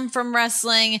stem from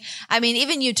wrestling. I mean,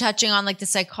 even you touching on like the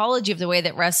psychology of the way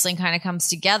that wrestling kind of comes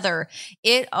together,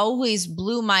 it always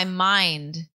blew my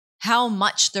mind how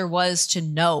much there was to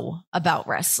know about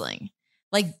wrestling.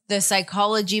 Like the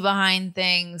psychology behind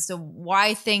things, the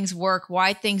why things work,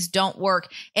 why things don't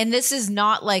work. And this is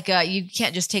not like you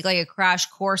can't just take like a crash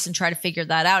course and try to figure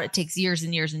that out. It takes years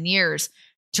and years and years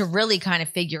to really kind of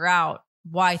figure out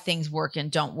why things work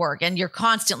and don't work. And you're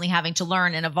constantly having to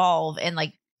learn and evolve and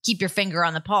like keep your finger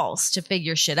on the pulse to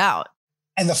figure shit out.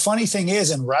 And the funny thing is,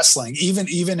 in wrestling,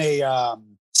 even a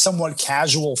somewhat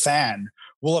casual fan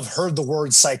will have heard the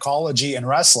word psychology in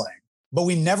wrestling, but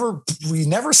we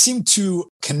never seem to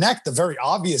connect the very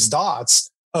obvious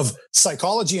dots of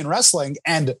psychology in wrestling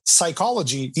and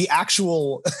psychology, the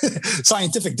actual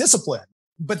scientific discipline.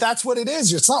 But that's what it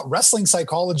is. It's not wrestling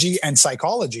psychology and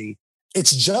psychology.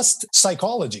 It's just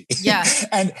psychology. Yeah.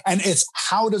 and it's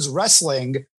how does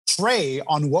wrestling prey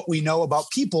on what we know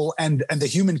about people and the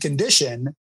human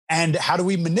condition, and how do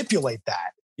we manipulate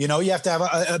that? You know, you have to have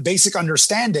a basic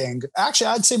understanding. Actually,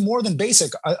 I'd say more than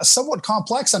basic, a somewhat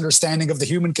complex understanding of the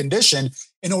human condition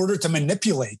in order to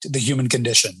manipulate the human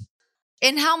condition.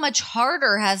 And how much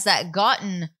harder has that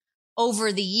gotten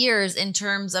over the years in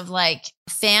terms of like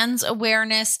fans'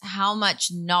 awareness, how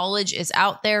much knowledge is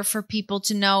out there for people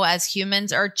to know as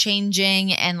humans are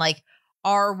changing and like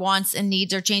our wants and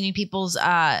needs are changing. People's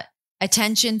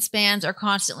attention spans are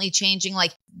constantly changing.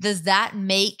 Like, does that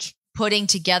make putting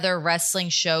together wrestling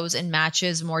shows and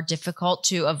matches more difficult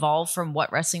to evolve from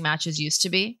what wrestling matches used to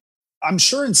be? I'm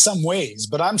sure in some ways,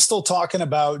 but I'm still talking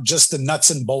about just the nuts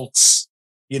and bolts.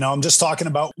 You know, I'm just talking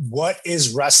about what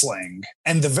is wrestling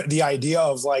and the idea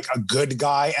of like a good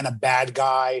guy and a bad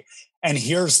guy. And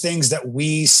here's things that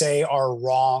we say are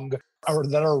wrong or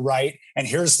that are right. And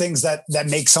here's things that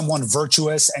make someone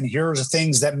virtuous. And here's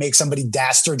things that make somebody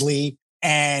dastardly.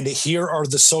 And here are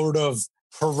the sort of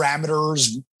parameters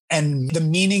and the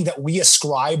meaning that we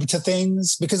ascribe to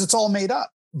things, because it's all made up.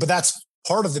 But that's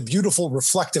part of the beautiful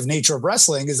reflective nature of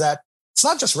wrestling, is that it's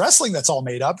not just wrestling that's all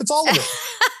made up. It's all of it.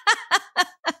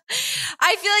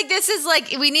 I feel like this is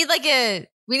like, we need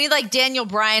like Daniel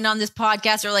Bryan on this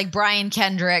podcast, or like Brian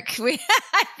Kendrick.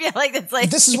 I feel like it's like,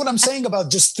 this is what I'm saying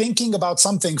about just thinking about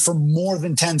something for more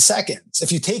than 10 seconds.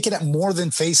 If you take it at more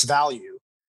than face value,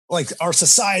 like our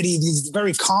society, these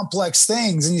very complex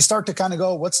things, and you start to kind of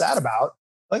go, what's that about?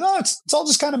 Like, oh, it's all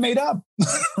just kind of made up,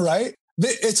 right?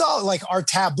 It's all like our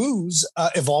taboos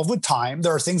evolve with time.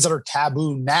 There are things that are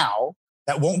taboo now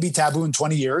that won't be taboo in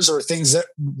 20 years, or things that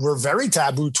were very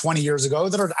taboo 20 years ago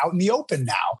that are out in the open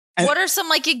now. And what are some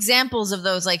like examples of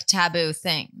those like taboo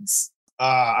things?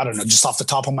 I don't know, just off the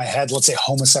top of my head, let's say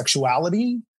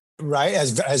homosexuality, right,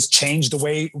 has changed the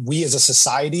way we as a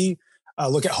society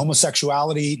look at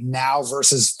homosexuality now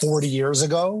versus 40 years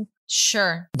ago.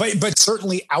 Sure. But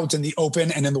certainly out in the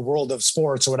open and in the world of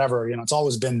sports or whatever, it's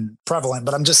always been prevalent.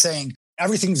 But I'm just saying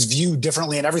everything's viewed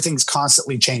differently and everything's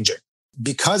constantly changing.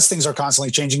 Because things are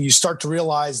constantly changing, you start to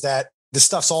realize that this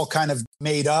stuff's all kind of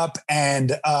made up.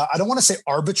 And I don't want to say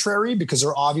arbitrary, because there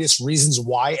are obvious reasons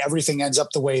why everything ends up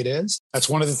the way it is. That's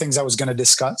one of the things I was going to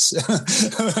discuss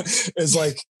is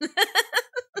like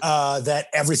that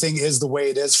everything is the way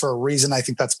it is for a reason. I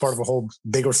think that's part of a whole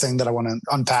bigger thing that I want to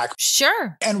unpack.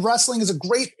 Sure. And wrestling is a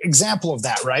great example of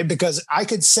that, right? Because I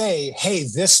could say, hey,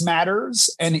 this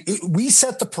matters. And we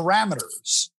set the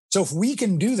parameters. So if we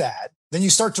can do that, then you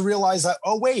start to realize that,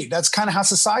 oh, wait, that's kind of how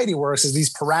society works, is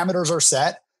these parameters are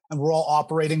set and we're all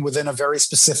operating within a very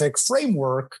specific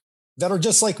framework that are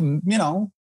just like, I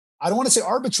don't want to say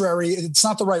arbitrary. It's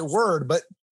not the right word, but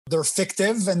they're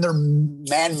fictive and they're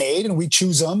man-made and we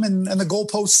choose them and the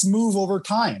goalposts move over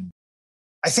time.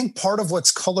 I think part of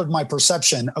what's colored my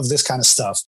perception of this kind of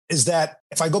stuff is that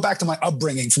if I go back to my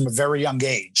upbringing from a very young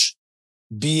age,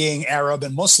 being Arab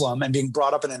and Muslim and being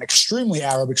brought up in an extremely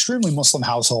Arab, extremely Muslim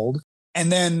household, and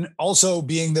then also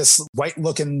being this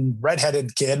white-looking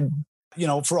redheaded kid,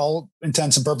 for all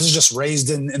intents and purposes, just raised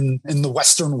in the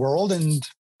Western world and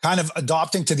kind of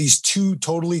adopting to these two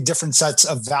totally different sets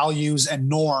of values and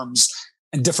norms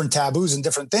and different taboos and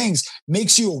different things,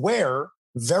 makes you aware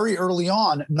very early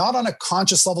on, not on a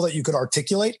conscious level that you could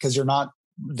articulate because you're not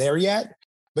there yet,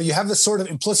 but you have this sort of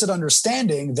implicit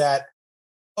understanding that,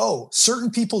 oh,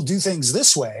 certain people do things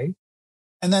this way,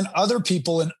 and then other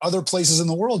people in other places in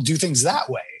the world do things that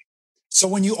way. So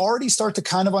when you already start to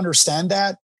kind of understand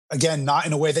that, again, not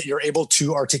in a way that you're able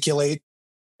to articulate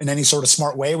in any sort of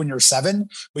smart way when you're 7,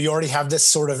 but you already have this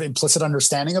sort of implicit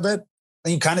understanding of it,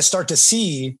 then you kind of start to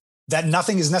see that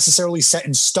nothing is necessarily set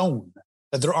in stone,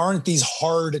 that there aren't these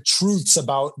hard truths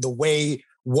about the way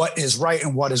what is right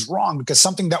and what is wrong, because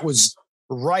something that was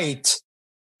right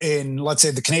in, let's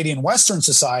say, the Canadian Western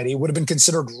society would have been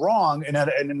considered wrong in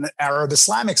an Arab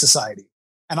Islamic society.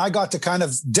 And I got to kind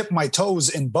of dip my toes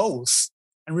in both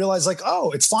and realize like, oh,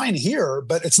 it's fine here,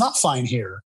 but it's not fine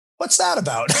here. What's that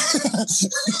about?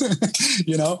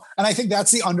 And I think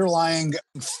that's the underlying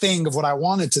thing of what I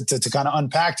wanted to kind of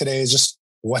unpack today is just,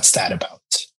 what's that about?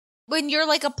 When you're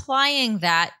like applying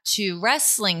that to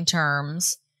wrestling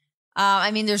terms,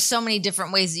 there's so many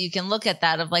different ways that you can look at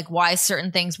that of like why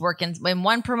certain things work in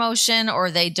one promotion or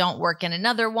they don't work in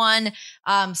another one.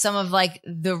 Some of like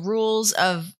the rules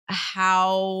of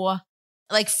how,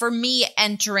 like for me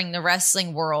entering the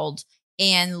wrestling world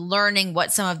and learning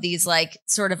what some of these like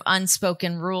sort of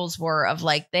unspoken rules were of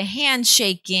like the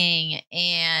handshaking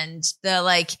and the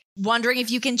like wondering if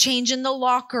you can change in the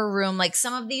locker room, like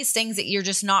some of these things that you're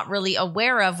just not really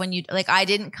aware of when you like, I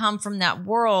didn't come from that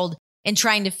world and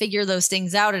trying to figure those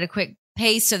things out at a quick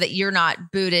pace so that you're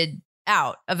not booted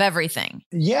out of everything.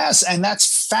 Yes. And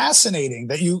that's fascinating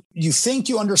that you think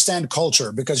you understand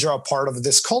culture because you're a part of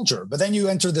this culture, but then you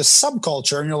enter this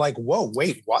subculture and you're like, whoa,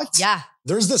 wait, what? Yeah.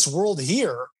 There's this world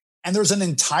here and there's an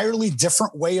entirely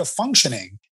different way of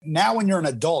functioning. Now, when you're an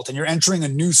adult and you're entering a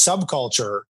new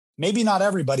subculture, maybe not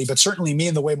everybody, but certainly me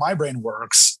and the way my brain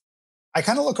works, I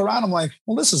kind of look around, I'm like,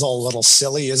 well, this is all a little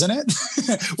silly, isn't it?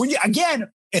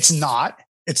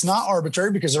 It's not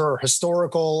arbitrary because there are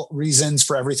historical reasons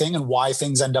for everything and why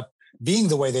things end up being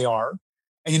the way they are.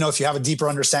 And, if you have a deeper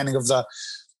understanding of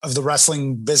the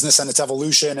wrestling business and its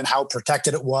evolution and how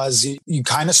protected it was, you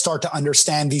kind of start to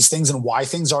understand these things and why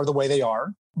things are the way they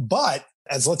are. But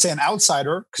as, let's say, an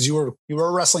outsider, because you were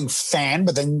a wrestling fan,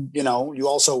 but then, you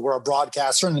also were a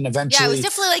broadcaster and then eventually. Yeah, I was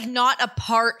definitely like not a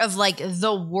part of like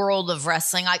the world of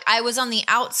wrestling. Like I was on the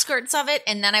outskirts of it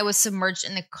and then I was submerged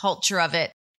in the culture of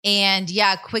it. And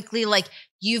yeah, quickly, like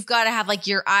you've got to have like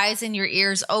your eyes and your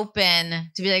ears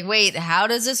open to be like, wait, how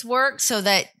does this work? So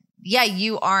that, yeah,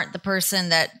 you aren't the person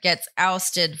that gets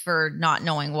ousted for not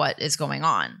knowing what is going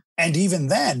on. And even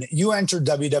then you entered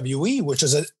WWE, which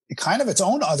is a kind of its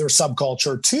own other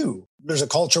subculture too. There's a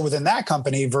culture within that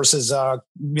company versus,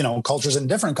 cultures in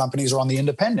different companies or on the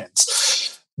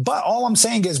independents. But all I'm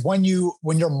saying is when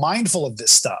you're mindful of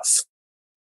this stuff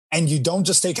and you don't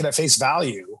just take it at face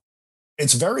value,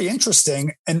 it's very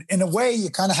interesting. And in a way, you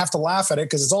kind of have to laugh at it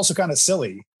because it's also kind of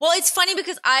silly. Well, it's funny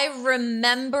because I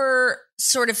remember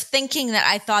sort of thinking that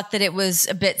I thought that it was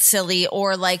a bit silly,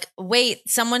 or like, wait,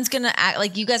 someone's going to act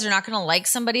like you guys are not going to like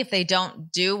somebody if they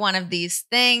don't do one of these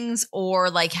things, or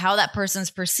like how that person's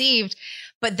perceived.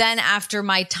 But then after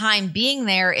my time being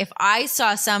there, if I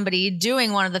saw somebody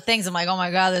doing one of the things, I'm like, oh my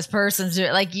God, this person's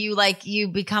doing you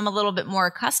become a little bit more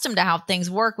accustomed to how things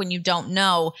work when you don't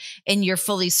know and you're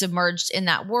fully submerged in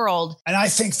that world. And I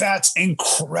think that's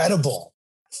incredible.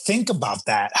 Think about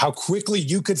that, how quickly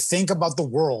you could think about the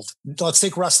world. Let's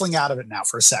take wrestling out of it now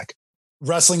for a sec.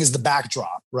 Wrestling is the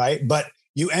backdrop, right? But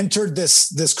you entered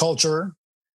this culture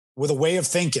with a way of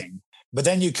thinking. But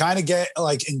then you kind of get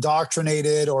like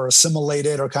indoctrinated or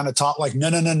assimilated or kind of taught like,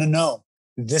 no.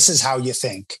 This is how you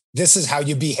think. This is how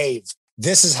you behave.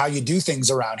 This is how you do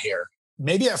things around here.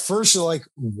 Maybe at first you're like,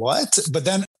 what? But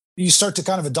then you start to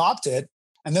kind of adopt it.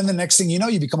 And then the next thing you know,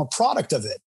 you become a product of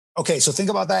it. Okay, so think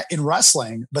about that in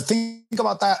wrestling, but think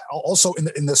about that also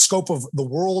in the scope of the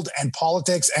world and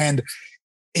politics and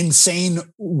insane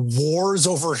wars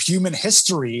over human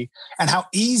history, and how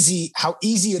easy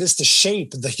it is to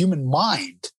shape the human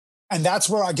mind. And that's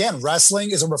where, again,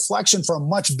 wrestling is a reflection for a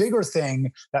much bigger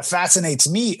thing that fascinates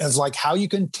me, is like how you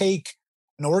can take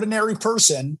an ordinary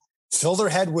person, fill their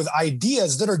head with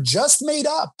ideas that are just made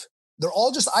up. They're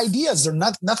all just ideas.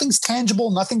 They're nothing's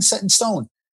tangible, nothing's set in stone.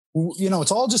 You know,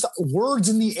 it's all just words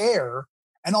in the air.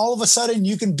 And all of a sudden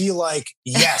you can be like,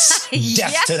 yes,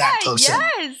 death to that person.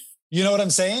 Yes. You know what I'm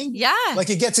saying? Yeah. Like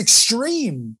it gets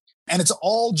extreme and it's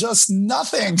all just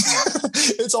nothing.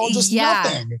 It's all just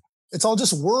nothing. It's all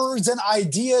just words and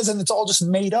ideas, and it's all just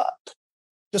made up.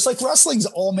 Just like wrestling's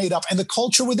all made up, and the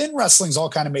culture within wrestling's all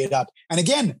kind of made up. And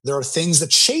again, there are things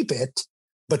that shape it,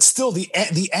 but still the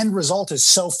end result is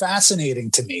so fascinating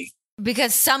to me.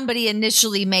 Because somebody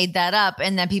initially made that up,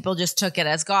 and then people just took it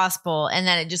as gospel, and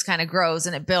then it just kind of grows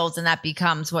and it builds, and that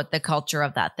becomes what the culture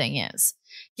of that thing is.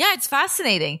 Yeah, it's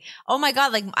fascinating. Oh my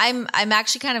God. Like I'm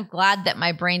actually kind of glad that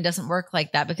my brain doesn't work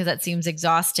like that, because that seems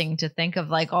exhausting to think of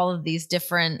like all of these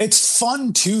different. It's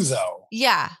fun too, though.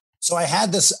 Yeah. So I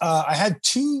had I had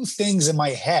two things in my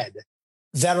head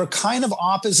that are kind of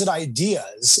opposite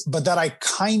ideas, but that I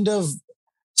kind of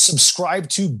subscribe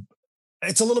to.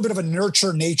 It's a little bit of a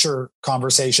nurture nature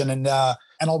conversation, and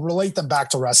I'll relate them back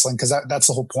to wrestling, because that's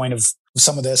the whole point of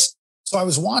some of this. So I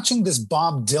was watching this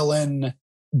Bob Dylan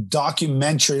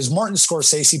documentary. Martin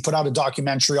Scorsese put out a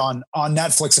documentary on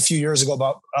Netflix a few years ago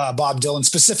about Bob Dylan,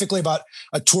 specifically about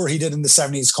a tour he did in the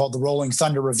 70s called the Rolling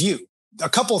Thunder Revue. A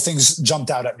couple of things jumped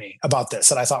out at me about this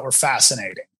that I thought were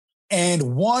fascinating.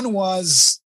 And one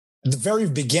was at the very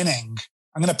beginning.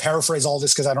 I'm going to paraphrase all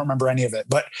this because I don't remember any of it,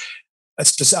 but I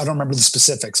don't remember the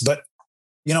specifics. But,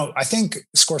 you know, I think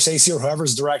Scorsese or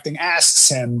whoever's directing asks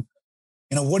him,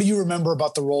 you know, what do you remember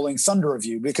about the Rolling Thunder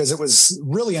Revue? Because it was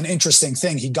really an interesting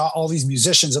thing. He got all these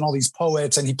musicians and all these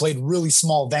poets, and he played really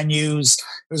small venues.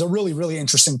 It was a really, really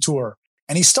interesting tour.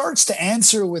 And he starts to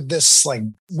answer with this like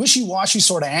wishy-washy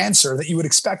sort of answer that you would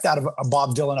expect out of a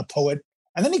Bob Dylan, a poet.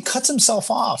 And then he cuts himself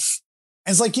off.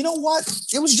 And it's like, you know what?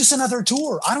 It was just another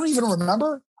tour. I don't even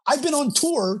remember. I've been on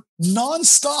tour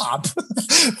nonstop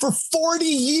for 40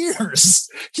 years.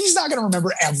 He's not going to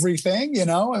remember everything, you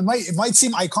know. It might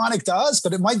seem iconic to us,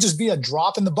 but it might just be a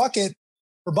drop in the bucket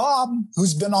for Bob,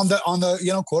 who's been on the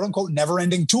you know, quote unquote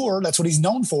never-ending tour. That's what he's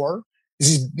known for.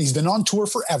 He's been on tour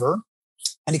forever,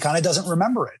 and he kind of doesn't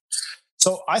remember it.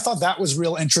 So I thought that was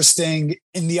real interesting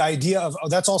in the idea of,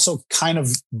 that's also kind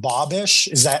of Bob-ish,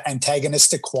 is that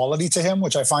antagonistic quality to him,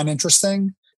 which I find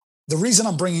interesting. The reason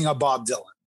I'm bringing up Bob Dylan,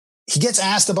 he gets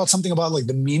asked about something about like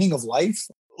the meaning of life,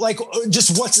 like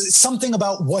just something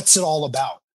about what's it all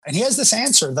about. And he has this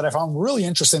answer that I found really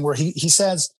interesting, where he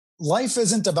says, life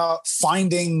isn't about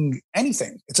finding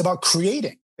anything. It's about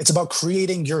creating. It's about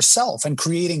creating yourself and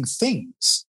creating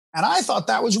things. And I thought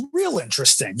that was real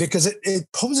interesting, because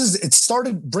it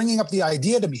started bringing up the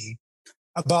idea to me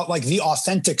about like the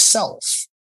authentic self.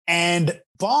 And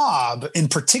Bob in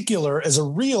particular is a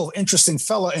real interesting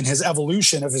fella in his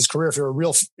evolution of his career.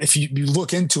 If you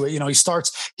look into it, you know,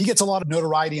 he gets a lot of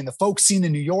notoriety in the folk scene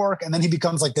in New York, and then he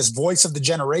becomes like this voice of the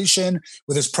generation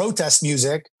with his protest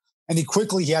music. And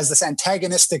he has this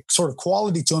antagonistic sort of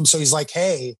quality to him. So he's like,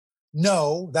 hey,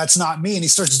 no, that's not me. And he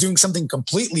starts doing something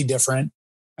completely different.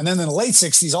 And then in the late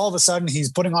 60s, all of a sudden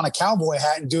he's putting on a cowboy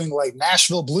hat and doing like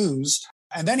Nashville blues.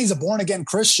 And then he's a born again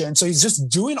Christian. So he's just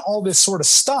doing all this sort of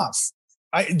stuff.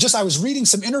 I was reading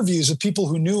some interviews with people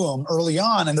who knew him early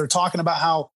on, and they're talking about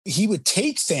how he would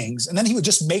take things and then he would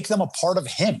just make them a part of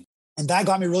him. And that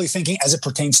got me really thinking as it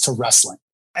pertains to wrestling.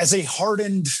 As a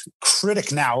hardened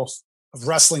critic now of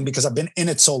wrestling, because I've been in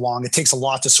it so long, it takes a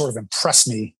lot to sort of impress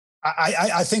me.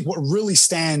 I think what really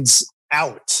stands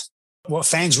out what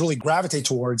fans really gravitate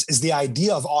towards is the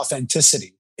idea of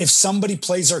authenticity. If somebody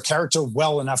plays their character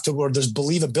well enough to where there's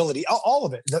believability, all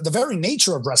of it, the very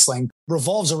nature of wrestling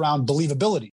revolves around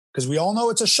believability, because we all know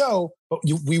it's a show, but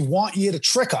we want you to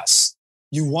trick us.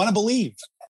 You want to believe.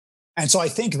 And so I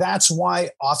think that's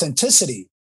why authenticity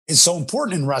is so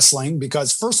important in wrestling,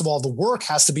 because first of all, the work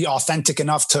has to be authentic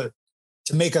enough to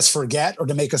make us forget or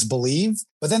to make us believe.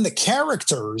 But then the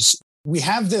characters, we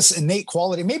have this innate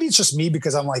quality. Maybe it's just me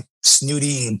because I'm like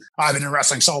snooty and I've been in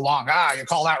wrestling so long. You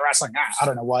call that wrestling? I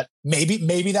don't know what.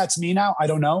 Maybe that's me now. I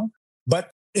don't know. But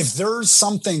if there's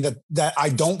something that I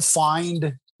don't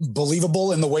find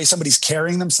believable in the way somebody's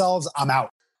carrying themselves, I'm out.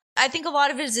 I think a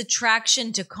lot of it is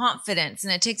attraction to confidence,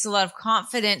 and it takes a lot of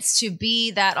confidence to be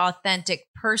that authentic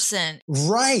person.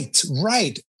 Right.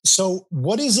 So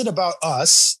what is it about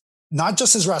us, not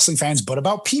just as wrestling fans, but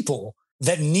about people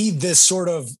that need this sort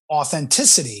of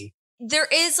authenticity? There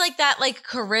is like that like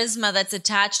charisma that's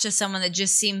attached to someone that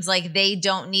just seems like they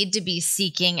don't need to be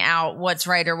seeking out what's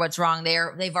right or what's wrong.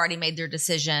 They've already made their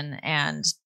decision, and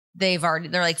they're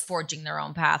like forging their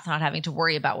own path, not having to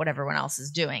worry about what everyone else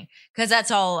is doing. Because that's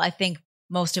all I think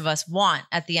most of us want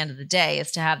at the end of the day,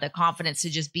 is to have the confidence to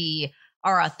just be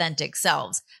our authentic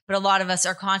selves. But a lot of us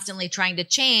are constantly trying to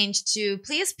change to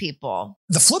please people.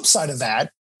 The flip side of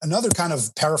that, another kind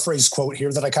of paraphrase quote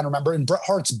here that I kind of remember in Bret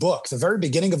Hart's book, the very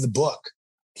beginning of the book,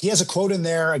 he has a quote in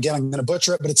there. Again, I'm going to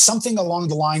butcher it, but it's something along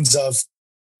the lines of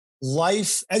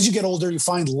life. As you get older, you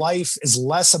find life is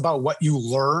less about what you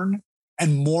learn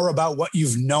and more about what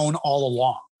you've known all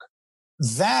along.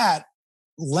 That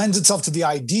lends itself to the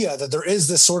idea that there is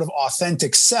this sort of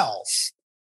authentic self.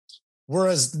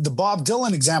 Whereas the Bob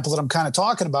Dylan example that I'm kind of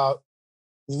talking about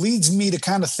leads me to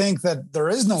kind of think that there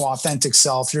is no authentic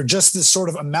self. You're just this sort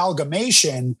of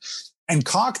amalgamation and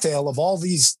cocktail of all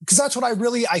these, because that's what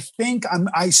I think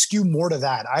I skew more to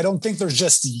that. I don't think there's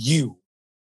just you.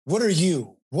 What are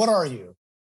you? What are you?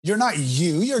 You're not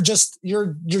you. You're just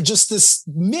this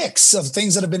mix of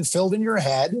things that have been filled in your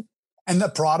head and the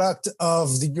product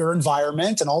of your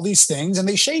environment and all these things, and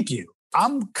they shape you.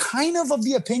 I'm kind of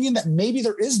the opinion that maybe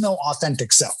there is no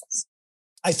authentic self.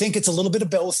 I think it's a little bit of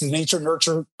both, the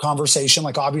nature-nurture conversation.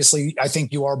 Like, obviously, I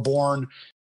think you are born,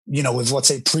 with, let's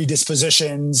say,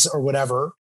 predispositions or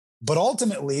whatever. But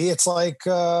ultimately, it's like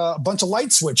a bunch of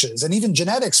light switches. And even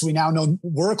genetics, we now know,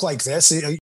 work like this.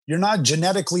 You're not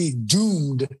genetically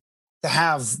doomed to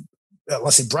have,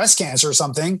 let's say, breast cancer or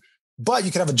something, but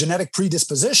you could have a genetic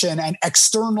predisposition, and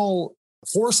external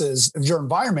forces of your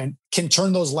environment can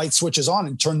turn those light switches on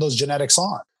and turn those genetics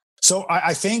on. So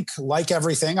I think, like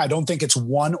everything, I don't think it's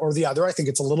one or the other. I think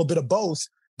it's a little bit of both.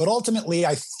 But ultimately,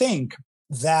 I think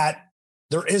that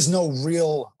there is no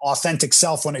real authentic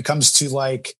self when it comes to,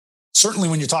 like, certainly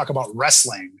when you talk about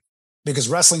wrestling, because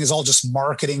wrestling is all just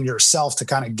marketing yourself to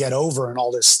kind of get over and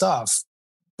all this stuff.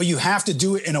 But you have to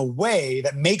do it in a way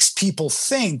that makes people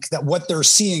think that what they're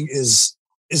seeing is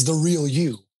the real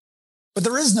you. But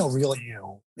there is no real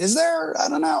you. Is there? I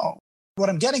don't know. What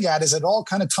I'm getting at is it all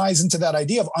kind of ties into that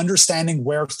idea of understanding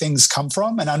where things come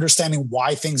from and understanding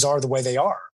why things are the way they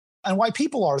are and why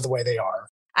people are the way they are.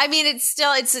 I mean,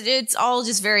 it's all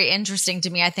just very interesting to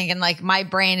me, I think. And like, my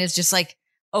brain is just like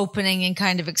opening and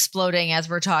kind of exploding as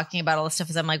we're talking about all this stuff.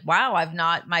 As I'm like, wow,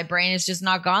 my brain has just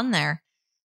not gone there.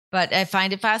 But I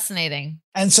find it fascinating.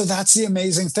 And so that's the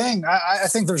amazing thing. I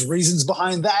think there's reasons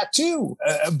behind that too.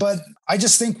 But I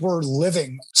just think we're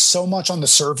living so much on the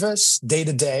surface day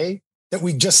to day that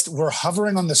we're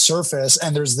hovering on the surface,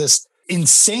 and there's this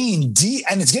insane deep,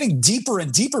 and it's getting deeper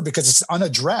and deeper because it's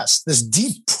unaddressed, this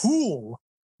deep pool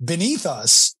beneath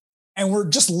us. And we're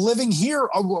just living here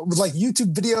with like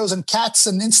YouTube videos and cats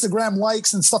and Instagram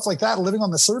likes and stuff like that, living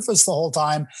on the surface the whole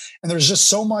time. And there's just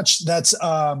so much that's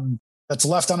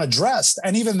left unaddressed.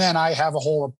 And even then, I have a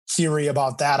whole theory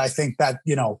about that. I think that,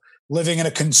 living in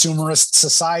a consumerist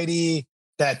society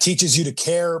that teaches you to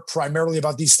care primarily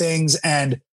about these things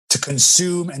and to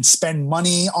consume and spend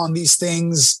money on these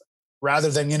things rather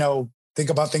than, think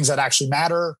about things that actually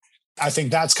matter. I think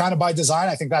that's kind of by design.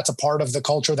 I think that's a part of the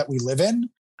culture that we live in.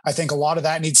 I think a lot of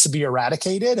that needs to be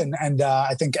eradicated. And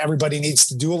I think everybody needs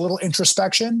to do a little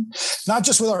introspection, not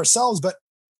just with ourselves, but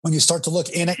when you start to look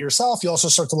in at yourself, you also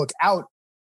start to look out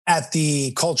at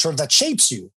the culture that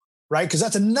shapes you, right? Because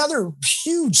that's another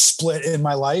huge split in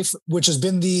my life, which has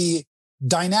been the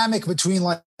dynamic between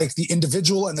like the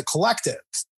individual and the collective.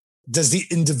 Does the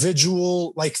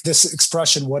individual, like this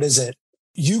expression, what is it?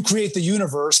 You create the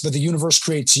universe, but the universe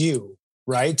creates you,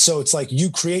 right? So it's like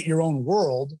you create your own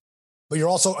world, but you're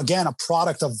also, again, a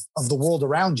product of the world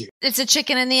around you. It's a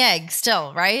chicken and the egg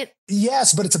still, right?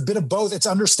 Yes, but it's a bit of both. It's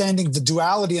understanding the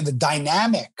duality and the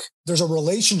dynamic. There's a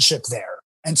relationship there.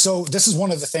 And so this is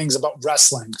one of the things about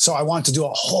wrestling. So I wanted to do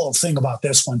a whole thing about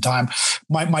this one time.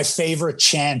 My favorite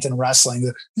chant in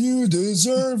wrestling, you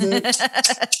deserve it.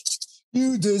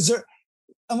 You deserve.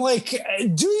 I'm like,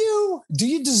 do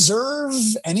you deserve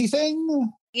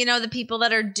anything? You know, the people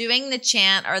that are doing the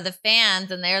chant are the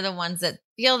fans, and they're the ones that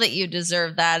feel that you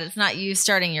deserve that. It's not you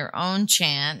starting your own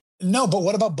chant. No, but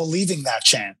what about believing that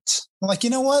chant? I'm like, you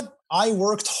know what? I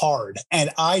worked hard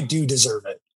and I do deserve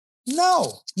it.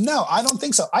 No, I don't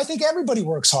think so. I think everybody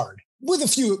works hard with a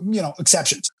few,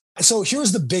 exceptions. So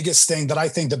here's the biggest thing that I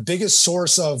think the biggest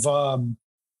source of,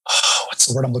 what's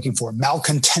the word I'm looking for?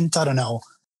 Malcontent. I don't know.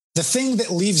 The thing that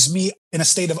leaves me in a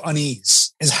state of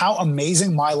unease is how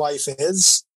amazing my life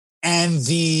is and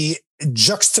the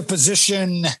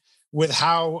juxtaposition with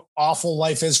how awful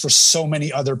life is for so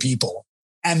many other people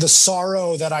and the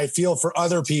sorrow that I feel for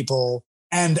other people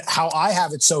and how I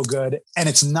have it so good. And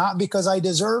it's not because I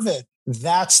deserve it.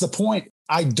 That's the point.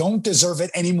 I don't deserve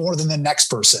it any more than the next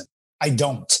person. I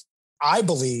don't. I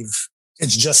believe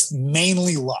it's just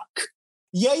mainly luck.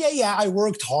 Yeah. I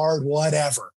worked hard,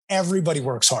 whatever. Everybody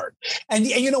works hard. And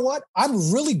you know what?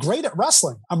 I'm really great at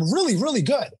wrestling. I'm really, really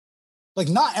good. Like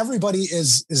not everybody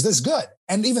is this good.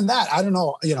 And even that, I don't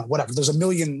know, whatever. There's a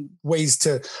million ways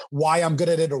to why I'm good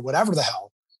at it or whatever the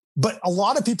hell. But a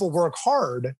lot of people work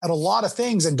hard at a lot of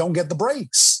things and don't get the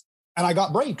breaks. And I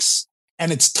got breaks.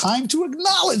 And it's time to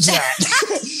acknowledge that.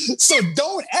 So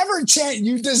don't ever chant,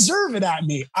 you deserve it at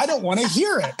me. I don't want to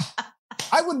hear it.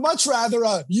 I would much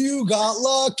rather you got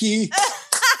lucky.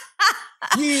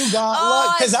 You got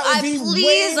luck, because that would be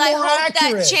way more I hope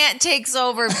accurate. That chant takes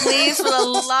over. Please, for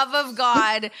the love of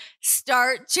God,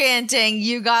 start chanting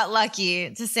 "You got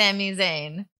lucky" to Sami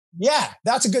Zayn. Yeah,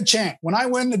 that's a good chant. When I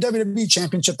win the WWE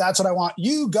Championship, that's what I want.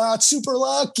 You got super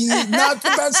lucky. Not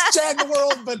the best chant in the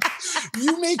world, but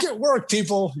you make it work,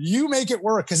 people. You make it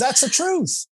work, because that's the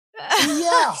truth.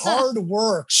 Yeah, hard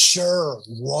work, sure,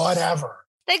 whatever.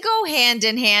 They go hand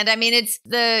in hand. I mean, it's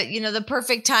the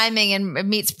perfect timing and it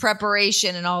meets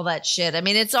preparation and all that shit. I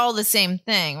mean, it's all the same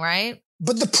thing, right?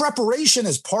 But the preparation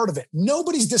is part of it.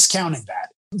 Nobody's discounting that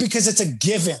because it's a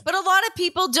given. But a lot of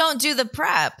people don't do the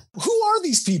prep. Who are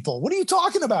these people? What are you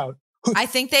talking about? I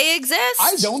think they exist.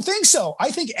 I don't think so.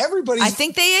 I think everybody. I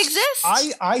think they exist.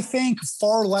 I think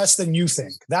far less than you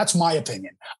think. That's my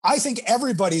opinion. I think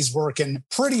everybody's working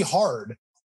pretty hard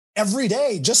every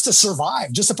day just to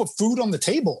survive, just to put food on the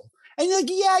table. And you're like,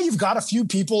 yeah, you've got a few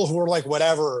people who are like,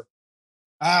 whatever,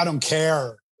 I don't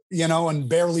care, and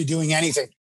barely doing anything.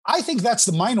 I think that's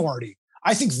the minority.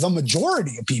 I think the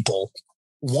majority of people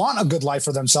want a good life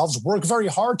for themselves, work very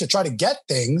hard to try to get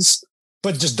things,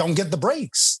 but just don't get the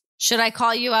breaks. Should I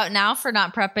call you out now for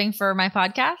not prepping for my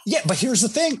podcast? Yeah, but here's the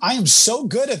thing. I am so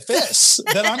good at this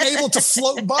that I'm able to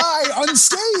float by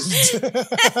unscathed.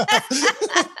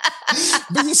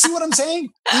 But you see what I'm saying?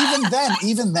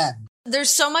 Even then.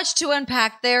 There's so much to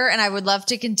unpack there, and I would love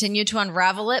to continue to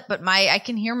unravel it, but I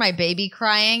can hear my baby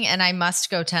crying, and I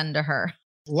must go tend to her.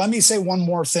 Let me say one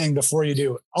more thing before you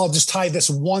do. I'll just tie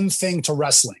this one thing to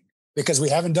wrestling, because we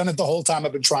haven't done it the whole time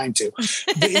I've been trying to.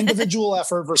 The individual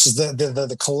effort versus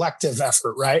the collective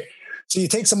effort, right? So you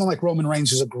take someone like Roman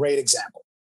Reigns, who's a great example.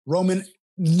 Roman,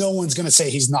 no one's going to say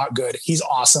he's not good. He's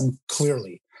awesome,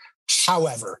 clearly.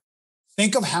 However,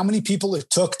 think of how many people it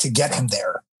took to get him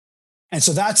there. And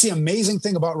so that's the amazing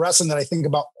thing about wrestling that I think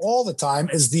about all the time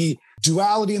is the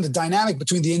duality and the dynamic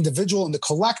between the individual and the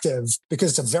collective, because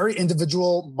it's a very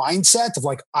individual mindset of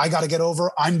like, I got to get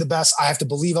over. I'm the best. I have to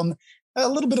believe I'm. A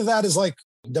little bit of that is like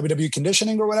WWE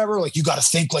conditioning or whatever. Like you got to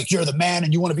think like you're the man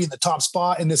and you want to be in the top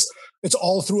spot. And it's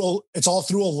all through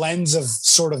a lens of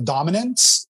sort of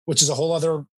dominance, which is a whole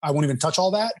other, I won't even touch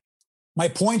all that. My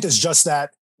point is just that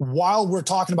while we're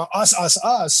talking about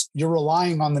us, you're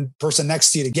relying on the person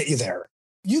next to you to get you there.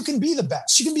 You can be the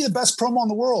best. You can be the best promo in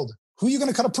the world. Who are you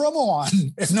going to cut a promo on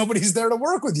if nobody's there to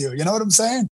work with you? You know what I'm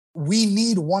saying? We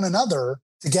need one another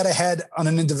to get ahead on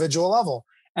an individual level.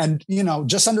 And,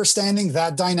 just understanding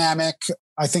that dynamic,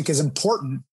 I think is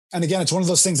important. And again, it's one of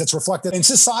those things that's reflected in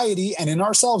society and in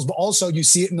ourselves, but also you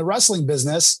see it in the wrestling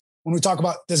business. When we talk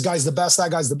about this guy's the best,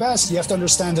 that guy's the best, you have to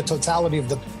understand the totality of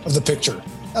the picture.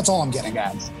 That's all I'm getting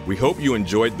at. We hope you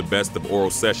enjoyed the best of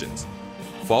Oral Sessions.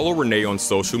 Follow Renee on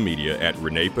social media at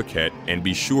Renee Paquette and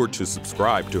be sure to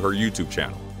subscribe to her YouTube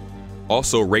channel.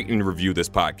 Also, rate and review this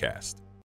podcast.